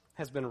Christ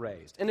has been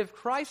raised. And if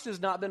Christ has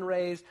not been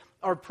raised,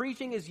 our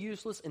preaching is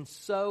useless, and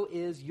so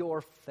is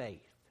your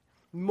faith.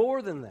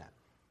 More than that,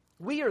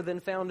 we are then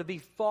found to be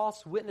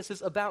false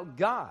witnesses about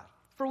God.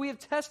 For we have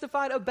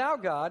testified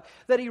about God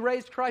that he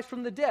raised Christ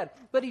from the dead,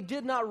 but he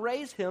did not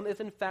raise him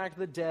if in fact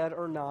the dead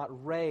are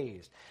not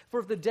raised. For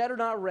if the dead are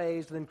not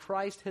raised, then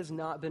Christ has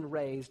not been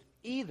raised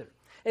either.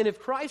 And if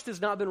Christ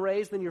has not been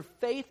raised, then your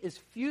faith is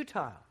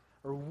futile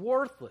or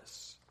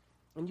worthless,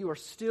 and you are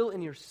still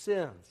in your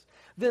sins.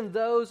 Then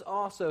those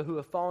also who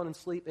have fallen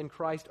asleep in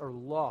Christ are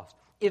lost.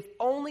 If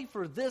only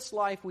for this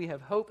life we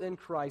have hope in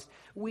Christ,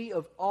 we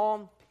of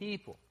all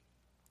people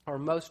are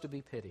most to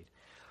be pitied.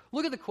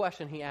 Look at the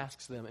question he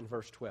asks them in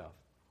verse 12.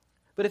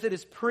 But if it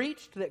is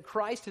preached that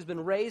Christ has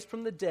been raised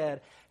from the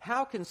dead,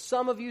 how can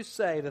some of you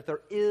say that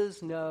there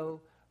is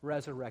no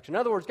resurrection? In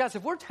other words, guys,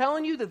 if we're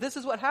telling you that this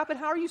is what happened,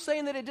 how are you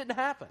saying that it didn't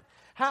happen?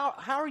 How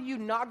are you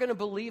not going to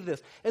believe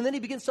this? And then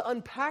he begins to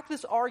unpack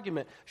this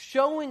argument,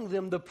 showing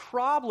them the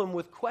problem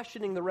with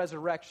questioning the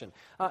resurrection.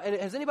 And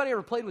has anybody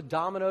ever played with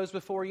dominoes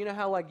before? You know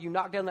how like you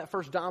knock down that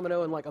first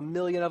domino and like a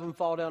million of them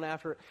fall down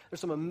after it? There's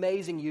some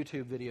amazing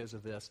YouTube videos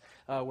of this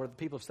where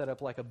people have set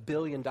up like 1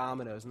 billion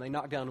dominoes and they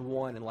knock down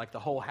one and like the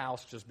whole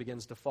house just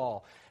begins to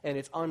fall. And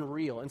it's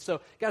unreal. And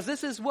so, guys,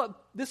 this is what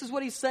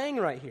he's saying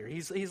right here.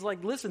 He's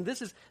like, listen,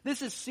 this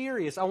is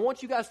serious. I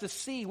want you guys to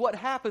see what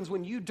happens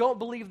when you don't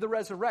believe the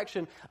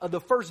resurrection. The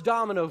first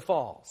domino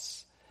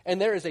falls. And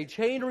there is a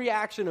chain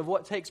reaction of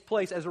what takes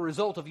place as a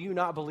result of you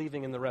not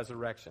believing in the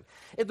resurrection.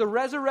 If the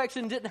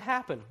resurrection didn't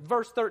happen,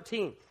 verse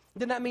 13,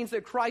 then that means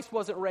that Christ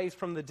wasn't raised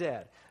from the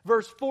dead.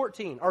 Verse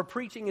 14, our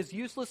preaching is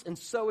useless and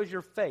so is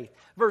your faith.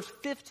 Verse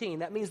 15,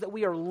 that means that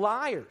we are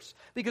liars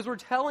because we're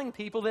telling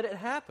people that it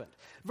happened.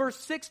 Verse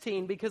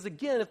 16, because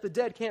again, if the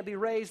dead can't be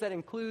raised, that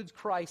includes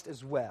Christ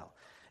as well.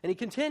 And he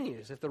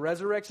continues, if the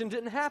resurrection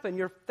didn't happen,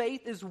 your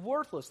faith is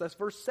worthless. That's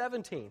verse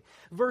 17.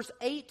 Verse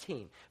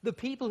 18, the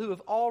people who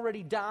have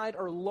already died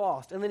are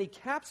lost. And then he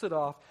caps it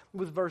off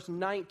with verse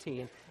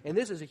 19. And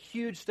this is a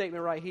huge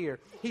statement right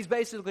here. He's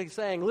basically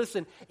saying,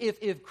 listen,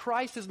 if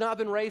Christ has not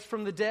been raised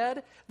from the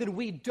dead, then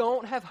we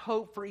don't have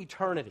hope for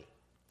eternity.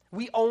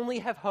 We only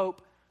have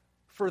hope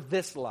for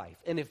this life.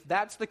 And if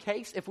that's the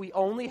case, if we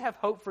only have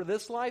hope for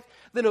this life,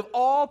 then of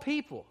all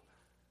people,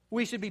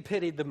 we should be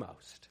pitied the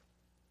most.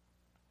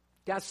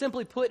 Guys,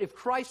 simply put, if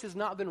Christ has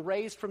not been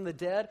raised from the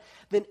dead,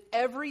 then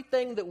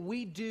everything that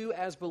we do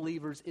as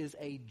believers is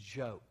a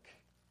joke.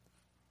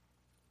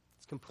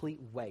 It's complete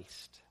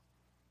waste.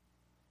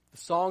 The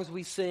songs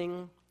we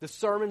sing, the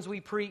sermons we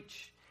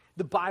preach,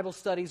 the Bible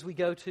studies we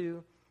go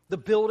to, the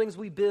buildings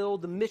we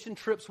build, the mission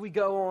trips we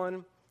go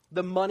on,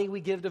 the money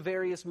we give to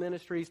various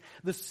ministries,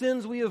 the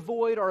sins we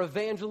avoid, our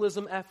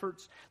evangelism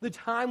efforts, the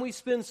time we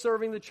spend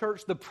serving the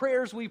church, the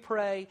prayers we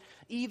pray,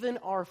 even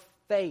our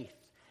faith.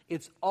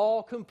 It's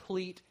all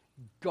complete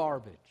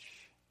garbage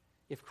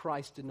if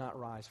Christ did not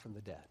rise from the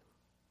dead.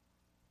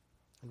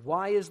 And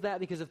why is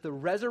that? Because if the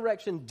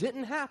resurrection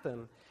didn't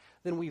happen,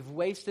 then we've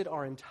wasted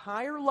our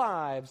entire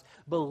lives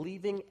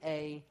believing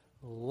a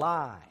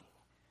lie.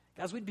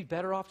 Guys, we'd be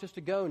better off just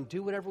to go and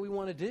do whatever we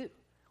want to do.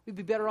 We'd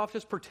be better off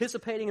just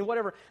participating in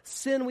whatever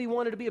sin we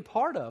wanted to be a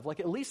part of. Like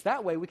at least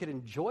that way we could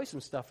enjoy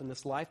some stuff in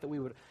this life that we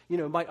would,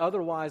 might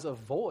otherwise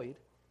avoid.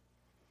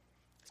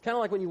 It's kind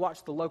of like when you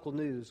watch the local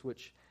news,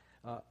 which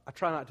I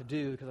try not to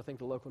do because I think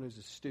the local news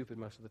is stupid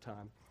most of the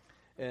time.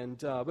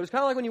 But it's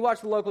kind of like when you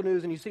watch the local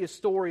news and you see a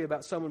story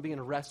about someone being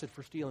arrested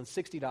for stealing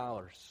 $60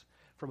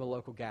 from a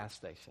local gas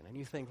station. And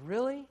you think,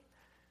 really?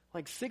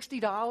 Like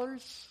 $60?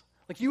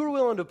 Like you were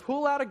willing to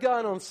pull out a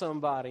gun on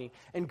somebody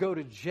and go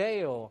to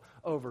jail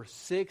over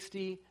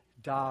 $60.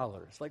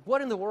 Like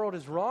what in the world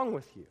is wrong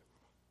with you?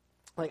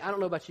 Like I don't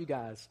know about you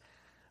guys.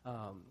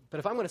 But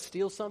if I'm going to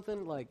steal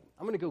something, like,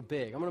 I'm going to go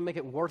big. I'm going to make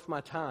it worth my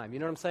time. You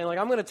know what I'm saying? Like,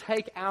 I'm going to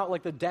take out,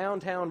 like, the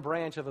downtown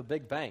branch of a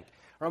big bank.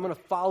 Or I'm going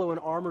to follow an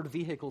armored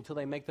vehicle till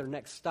they make their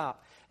next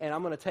stop. And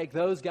I'm going to take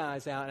those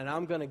guys out, and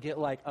I'm going to get,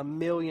 like, $1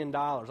 million.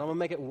 I'm going to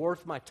make it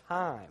worth my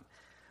time.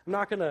 I'm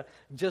not going to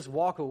just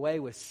walk away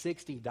with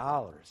 $60.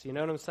 You know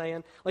what I'm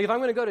saying? Like, if I'm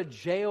going to go to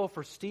jail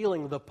for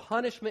stealing, the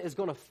punishment is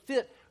going to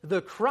fit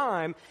the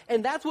crime.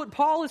 And that's what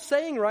Paul is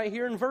saying right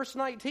here in verse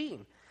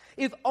 19.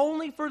 If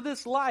only for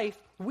this life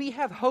we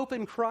have hope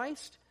in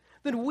Christ,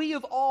 then we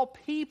of all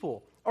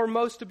people are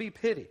most to be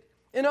pitied.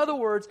 In other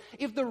words,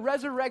 if the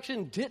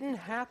resurrection didn't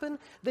happen,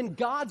 then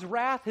God's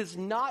wrath has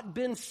not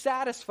been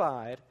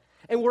satisfied,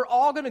 and we're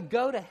all going to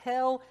go to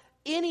hell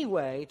any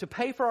way to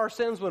pay for our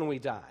sins when we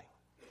die.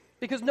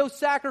 Because no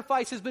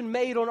sacrifice has been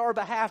made on our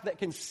behalf that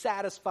can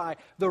satisfy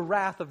the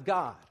wrath of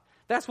God.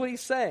 That's what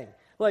he's saying.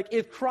 Like,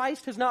 if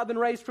Christ has not been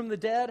raised from the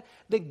dead,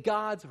 then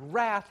God's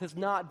wrath has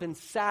not been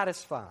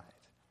satisfied.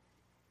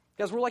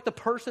 Guys, we're like the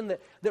person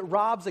that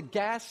robs a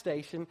gas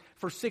station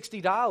for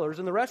 $60,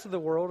 and the rest of the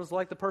world is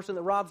like the person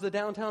that robs the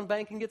downtown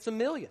bank and gets $1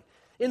 million.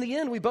 In the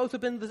end, we both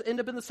end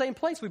up in the same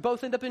place. We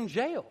both end up in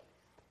jail.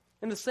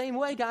 In the same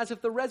way, guys,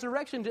 if the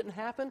resurrection didn't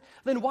happen,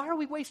 then why are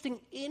we wasting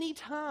any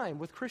time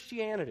with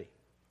Christianity?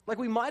 Like,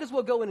 we might as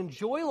well go and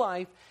enjoy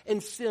life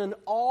and sin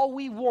all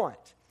we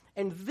want.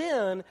 And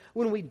then,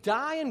 when we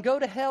die and go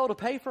to hell to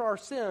pay for our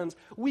sins,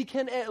 we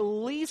can at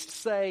least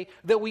say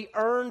that we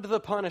earned the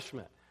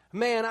punishment.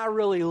 Man, I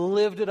really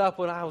lived it up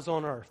when I was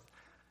on earth.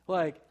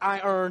 Like,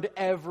 I earned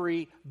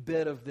every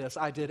bit of this.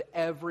 I did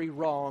every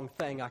wrong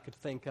thing I could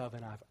think of,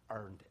 and I've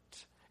earned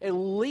it. At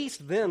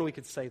least then we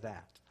could say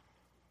that.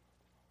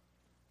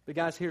 But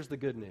guys, here's the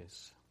good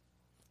news.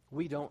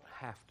 We don't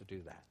have to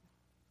do that.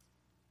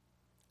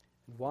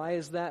 Why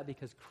is that?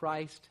 Because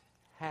Christ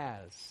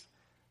has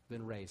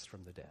been raised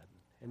from the dead.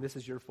 And this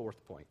is your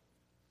fourth point.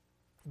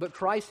 But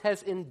Christ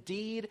has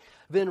indeed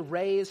been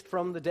raised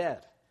from the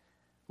dead,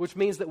 which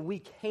means that we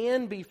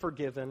can be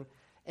forgiven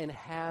and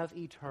have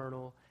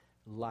eternal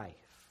life.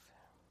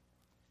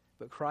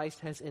 But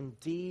Christ has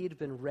indeed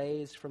been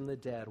raised from the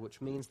dead,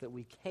 which means that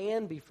we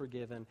can be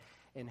forgiven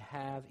and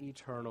have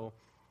eternal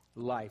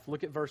life.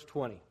 Look at verse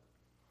 20.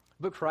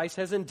 But Christ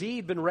has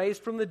indeed been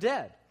raised from the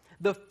dead,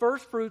 the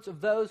firstfruits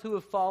of those who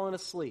have fallen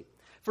asleep.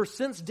 For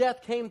since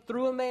death came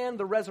through a man,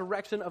 the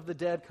resurrection of the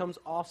dead comes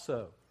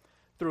also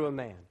through a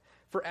man.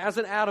 For as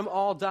in Adam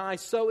all die,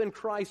 so in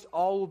Christ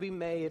all will be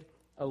made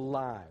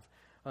alive.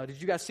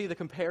 Did you guys see the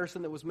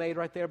comparison that was made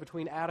right there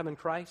between Adam and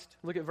Christ?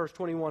 Look at verse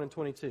 21 and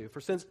 22.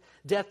 For since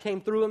death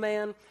came through a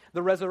man,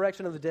 the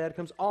resurrection of the dead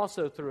comes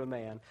also through a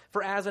man.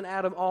 For as in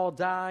Adam all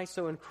die,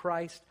 so in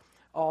Christ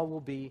all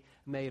will be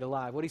made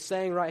alive. What he's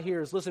saying right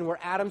here is, listen, where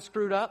Adam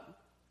screwed up,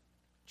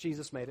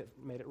 Jesus made it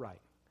right.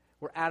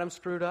 Where Adam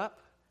screwed up,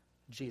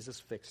 Jesus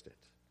fixed it.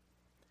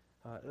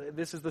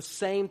 This is the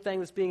same thing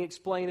that's being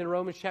explained in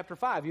Romans chapter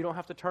 5. You don't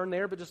have to turn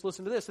there, but just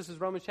listen to this. This is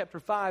Romans chapter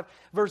 5,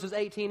 verses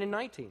 18 and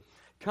 19.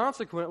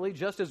 Consequently,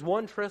 just as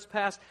one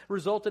trespass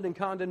resulted in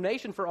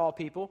condemnation for all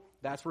people,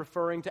 that's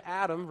referring to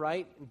Adam,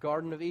 right?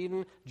 Garden of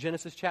Eden,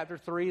 Genesis chapter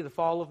 3, the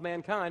fall of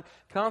mankind.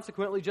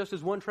 Consequently, just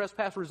as one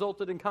trespass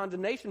resulted in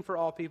condemnation for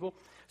all people,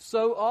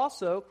 so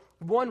also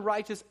one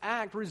righteous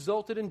act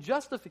resulted in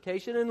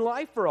justification and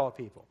life for all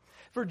people.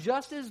 For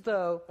just as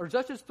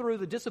through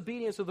the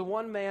disobedience of the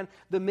one man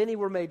the many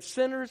were made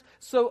sinners,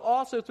 so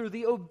also through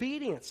the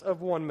obedience of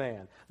one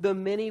man the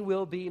many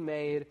will be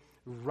made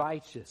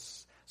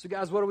righteous. So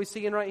guys, what are we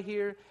seeing right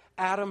here?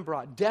 Adam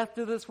brought death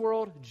to this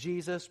world.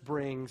 Jesus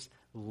brings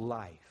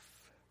life.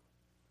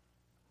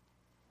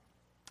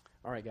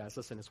 All right, guys,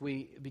 listen, as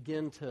we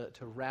begin to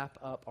wrap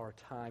up our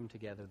time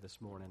together this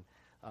morning,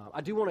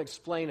 I do want to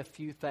explain a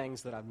few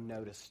things that I've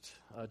noticed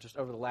just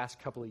over the last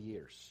couple of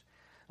years.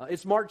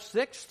 It's March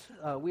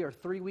 6th. We are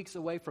 3 weeks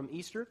away from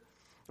Easter.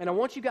 And I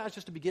want you guys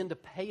just to begin to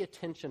pay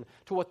attention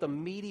to what the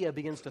media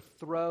begins to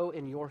throw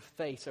in your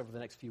face over the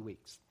next few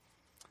weeks.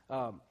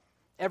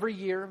 Every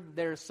year,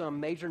 there's some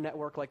major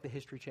network like the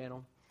History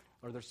Channel,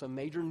 or there's some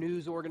major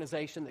news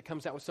organization that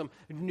comes out with some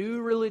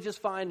new religious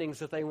findings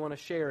that they want to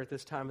share at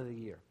this time of the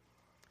year.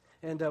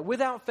 And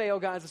without fail,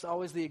 guys, it's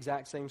always the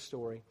exact same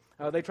story.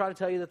 They try to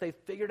tell you that they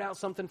figured out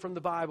something from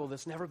the Bible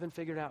that's never been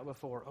figured out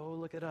before. Oh,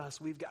 look at us.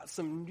 We've got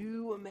some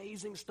new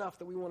amazing stuff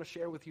that we want to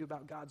share with you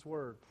about God's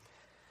Word.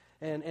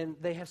 And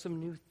they have some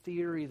new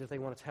theory that they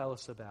want to tell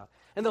us about.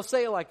 And they'll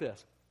say it like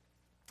this.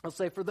 I'll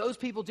say, for those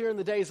people during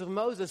the days of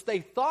Moses,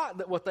 they thought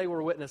that what they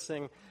were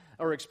witnessing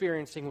or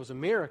experiencing was a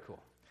miracle.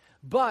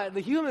 But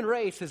the human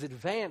race has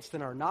advanced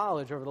in our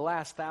knowledge over the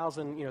last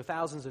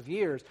thousands of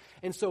years.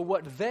 And so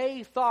what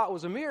they thought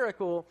was a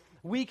miracle,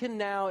 we can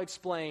now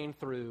explain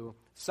through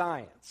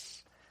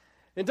science.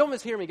 And don't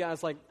mishear me,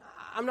 guys. Like,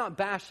 I'm not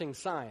bashing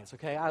science,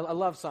 okay? I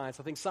love science.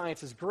 I think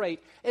science is great.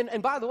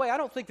 And by the way, I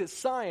don't think that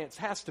science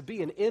has to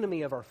be an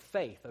enemy of our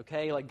faith,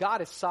 okay? Like,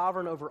 God is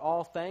sovereign over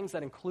all things.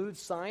 That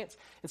includes science.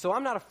 And so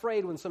I'm not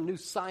afraid when some new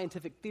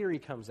scientific theory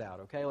comes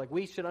out, okay? Like,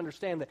 we should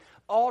understand that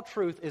all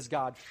truth is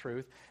God's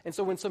truth. And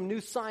so when some new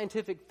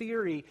scientific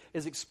theory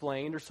is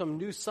explained or some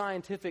new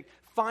scientific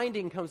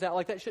finding comes out,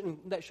 like, that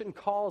shouldn't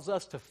cause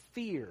us to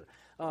fear.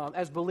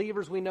 As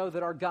believers, we know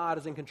that our God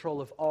is in control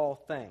of all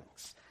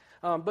things.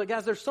 But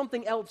guys, there's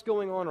something else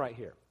going on right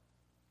here.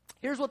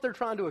 Here's what they're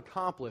trying to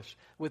accomplish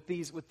with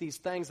these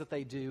things that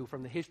they do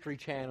from the History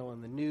Channel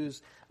and the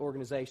news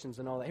organizations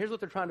and all that. Here's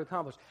what they're trying to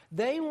accomplish.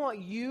 They want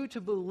you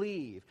to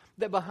believe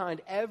that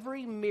behind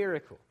every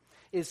miracle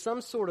is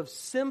some sort of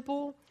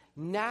simple,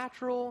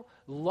 natural,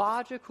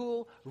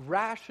 logical,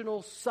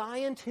 rational,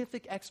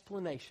 scientific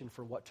explanation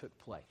for what took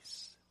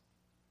place.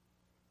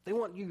 They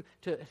want you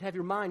to have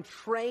your mind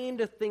trained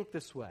to think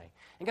this way.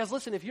 And guys,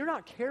 listen, if you're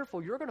not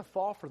careful, you're going to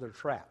fall for their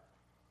trap.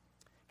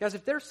 Guys,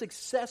 if they're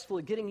successful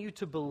at getting you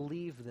to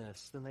believe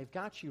this, then they've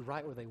got you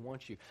right where they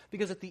want you.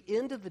 Because at the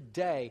end of the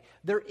day,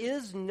 there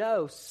is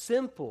no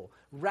simple,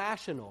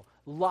 rational,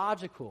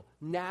 logical,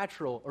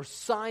 natural, or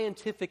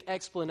scientific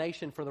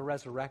explanation for the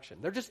resurrection.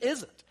 There just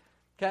isn't.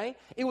 Okay?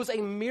 It was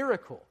a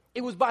miracle.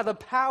 It was by the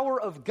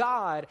power of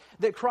God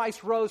that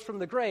Christ rose from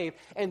the grave.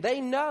 And they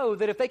know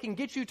that if they can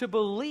get you to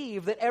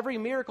believe that every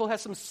miracle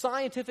has some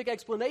scientific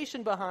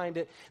explanation behind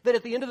it, that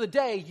at the end of the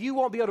day, you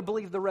won't be able to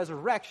believe the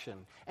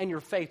resurrection and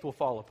your faith will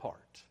fall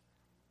apart.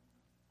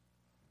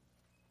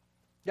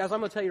 Guys,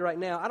 I'm going to tell you right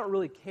now, I don't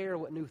really care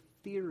what new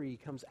theory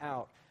comes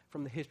out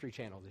from the History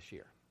Channel this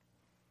year.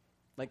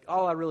 Like,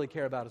 all I really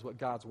care about is what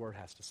God's Word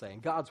has to say.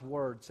 And God's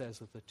Word says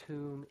that the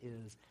tomb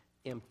is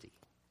empty.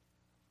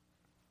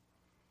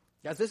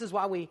 Guys, this is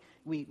why we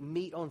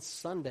meet on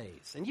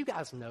Sundays. And you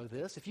guys know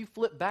this. If you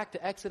flip back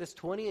to Exodus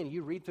 20 and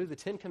you read through the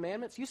Ten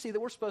Commandments, you see that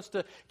we're supposed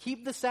to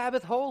keep the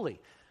Sabbath holy.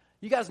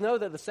 You guys know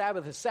that the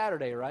Sabbath is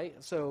Saturday, right?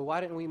 So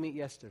why didn't we meet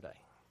yesterday?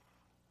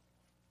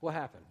 What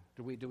happened?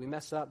 Did we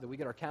mess up? Did we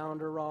get our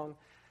calendar wrong?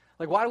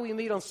 Like, why do we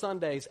meet on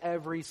Sundays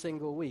every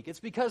single week? It's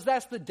because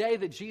that's the day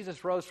that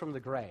Jesus rose from the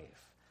grave.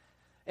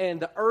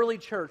 And the early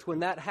church, when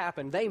that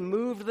happened, they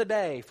moved the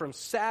day from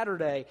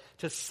Saturday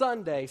to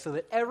Sunday so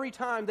that every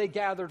time they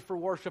gathered for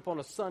worship on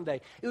a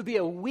Sunday, it would be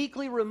a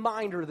weekly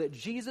reminder that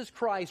Jesus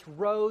Christ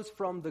rose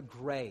from the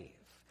grave.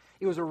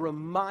 It was a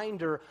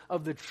reminder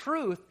of the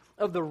truth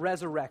of the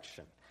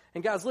resurrection.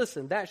 And guys,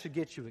 listen, that should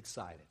get you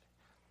excited.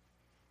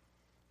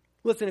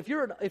 Listen, if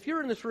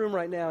you're in this room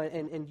right now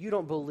and you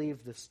don't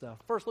believe this stuff,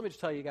 first let me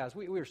just tell you guys,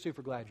 we are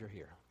super glad you're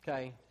here,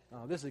 okay?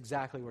 This is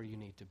exactly where you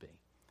need to be.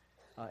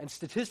 And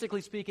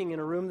statistically speaking, in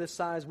a room this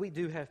size, we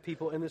do have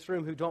people in this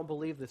room who don't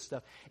believe this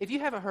stuff. If you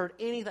haven't heard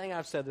anything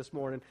I've said this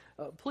morning,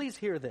 please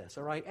hear this,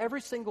 all right?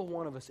 Every single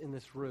one of us in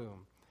this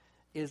room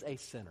is a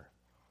sinner.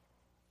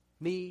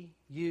 Me,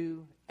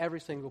 you, every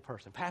single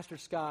person. Pastor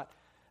Scott,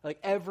 like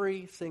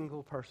every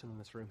single person in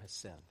this room has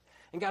sinned.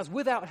 And guys,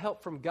 without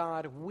help from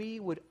God,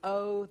 we would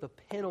owe the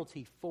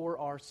penalty for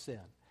our sin.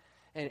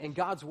 And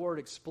God's Word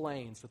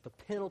explains that the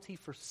penalty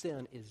for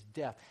sin is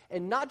death.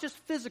 And not just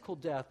physical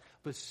death,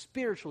 but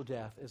spiritual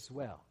death as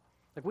well.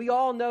 Like, we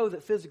all know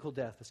that physical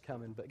death is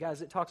coming, but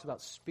guys, it talks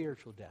about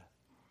spiritual death.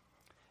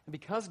 And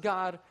because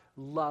God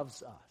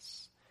loves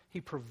us, He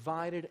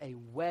provided a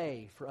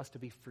way for us to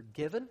be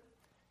forgiven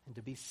and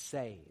to be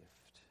saved.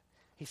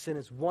 He sent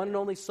His one and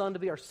only Son to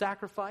be our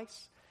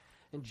sacrifice.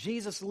 And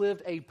Jesus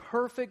lived a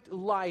perfect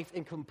life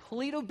in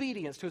complete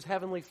obedience to His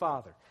Heavenly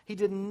Father. He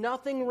did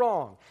nothing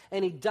wrong,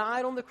 and He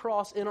died on the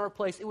cross in our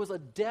place. It was a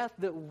death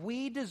that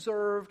we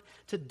deserved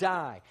to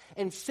die.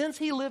 And since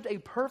He lived a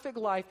perfect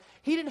life,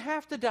 He didn't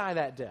have to die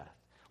that death.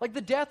 Like, the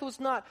death was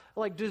not,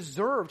 like,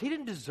 deserved. He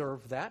didn't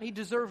deserve that. He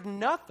deserved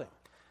nothing.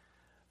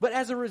 But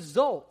as a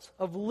result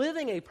of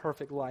living a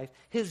perfect life,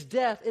 His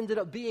death ended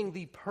up being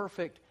the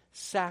perfect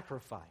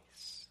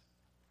sacrifice.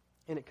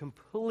 And it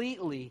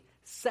completely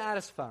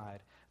satisfied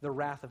the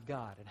wrath of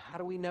God. And how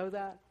do we know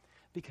that?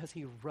 Because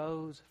He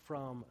rose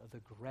from the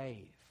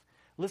grave.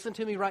 Listen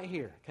to me right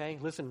here, okay?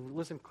 Listen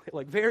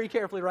like very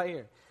carefully right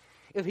here.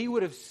 If He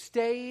would have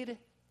stayed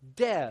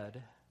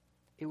dead,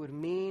 it would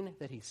mean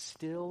that He's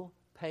still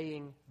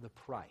paying the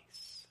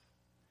price.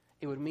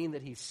 It would mean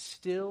that He's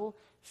still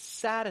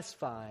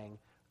satisfying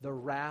the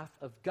wrath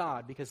of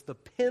God, because the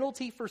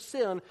penalty for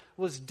sin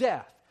was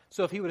death.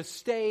 So if He would have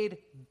stayed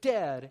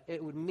dead,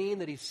 it would mean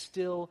that He's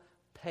still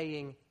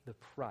paying the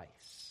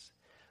price.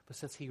 But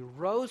since He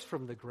rose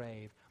from the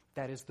grave,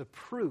 that is the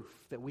proof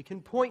that we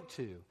can point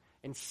to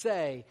and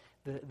say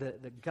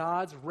that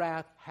God's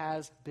wrath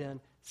has been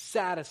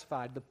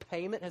satisfied. The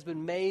payment has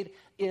been made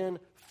in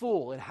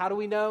full. And how do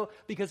we know?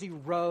 Because He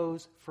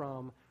rose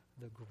from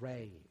the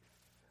grave.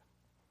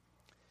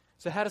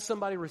 So how does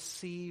somebody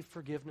receive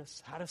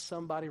forgiveness? How does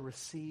somebody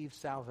receive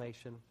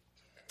salvation?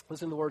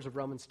 Listen to the words of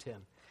Romans 10.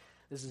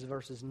 This is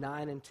verses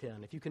 9 and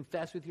 10. If you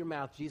confess with your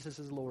mouth Jesus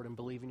is Lord and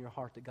believe in your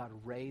heart that God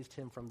raised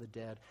Him from the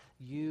dead,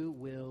 you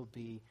will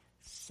be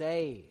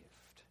saved.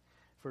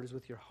 For it is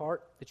with your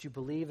heart that you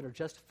believe and are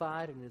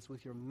justified, and it is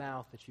with your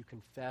mouth that you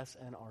confess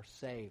and are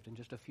saved. And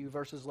just a few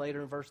verses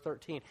later in verse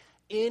 13,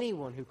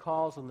 anyone who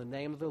calls on the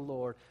name of the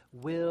Lord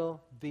will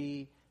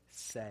be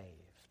saved.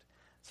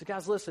 So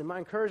guys, listen, my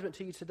encouragement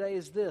to you today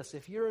is this.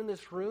 If you're in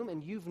this room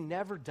and you've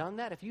never done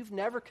that, if you've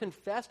never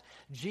confessed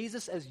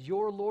Jesus as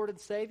your Lord and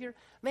Savior,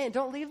 man,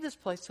 don't leave this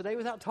place today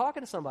without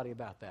talking to somebody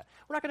about that.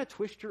 We're not going to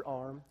twist your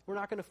arm. We're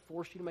not going to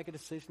force you to make a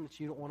decision that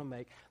you don't want to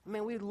make.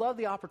 Man, we'd love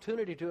the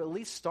opportunity to at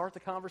least start the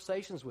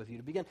conversations with you,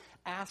 to begin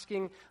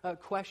asking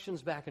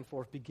questions back and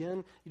forth,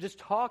 begin just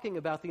talking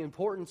about the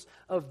importance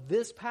of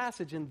this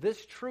passage and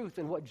this truth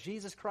and what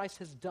Jesus Christ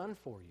has done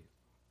for you.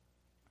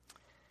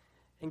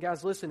 And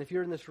guys, listen, if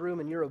you're in this room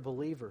and you're a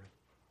believer,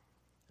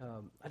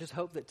 I just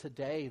hope that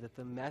today that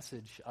the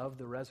message of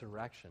the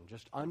resurrection,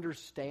 just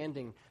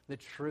understanding the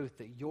truth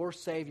that your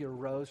Savior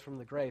rose from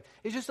the grave,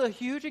 is just a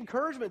huge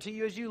encouragement to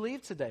you as you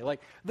leave today. Like,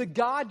 the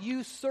God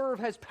you serve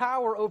has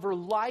power over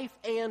life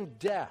and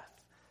death.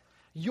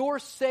 Your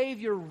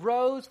Savior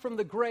rose from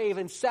the grave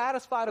and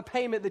satisfied a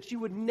payment that you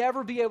would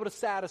never be able to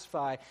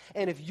satisfy.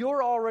 And if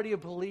you're already a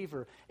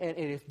believer, and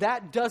if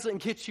that doesn't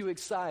get you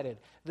excited,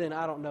 then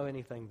I don't know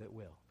anything that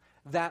will.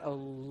 That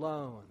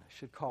alone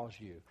should cause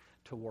you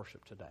to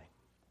worship today.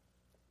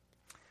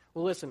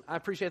 Well, listen, I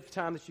appreciate the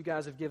time that you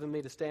guys have given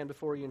me to stand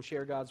before you and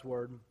share God's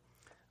Word.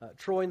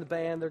 Troy and the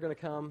band, they're going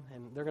to come,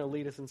 and they're going to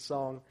lead us in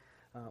song.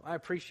 I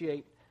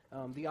appreciate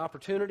the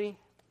opportunity.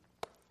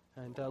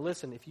 And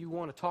listen, if you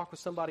want to talk with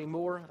somebody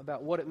more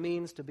about what it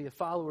means to be a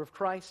follower of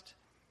Christ,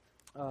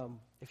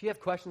 if you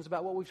have questions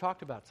about what we've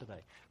talked about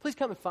today, please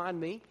come and find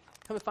me.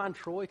 Come and find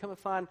Troy. Come and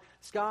find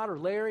Scott or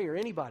Larry or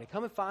anybody.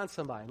 Come and find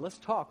somebody, and let's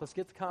talk. Let's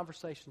get the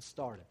conversation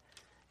started.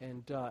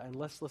 And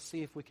let's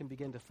see if we can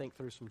begin to think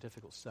through some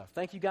difficult stuff.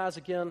 Thank you guys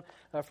again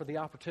for the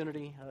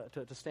opportunity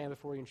to stand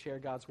before you and share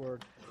God's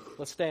Word.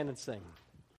 Let's stand and sing.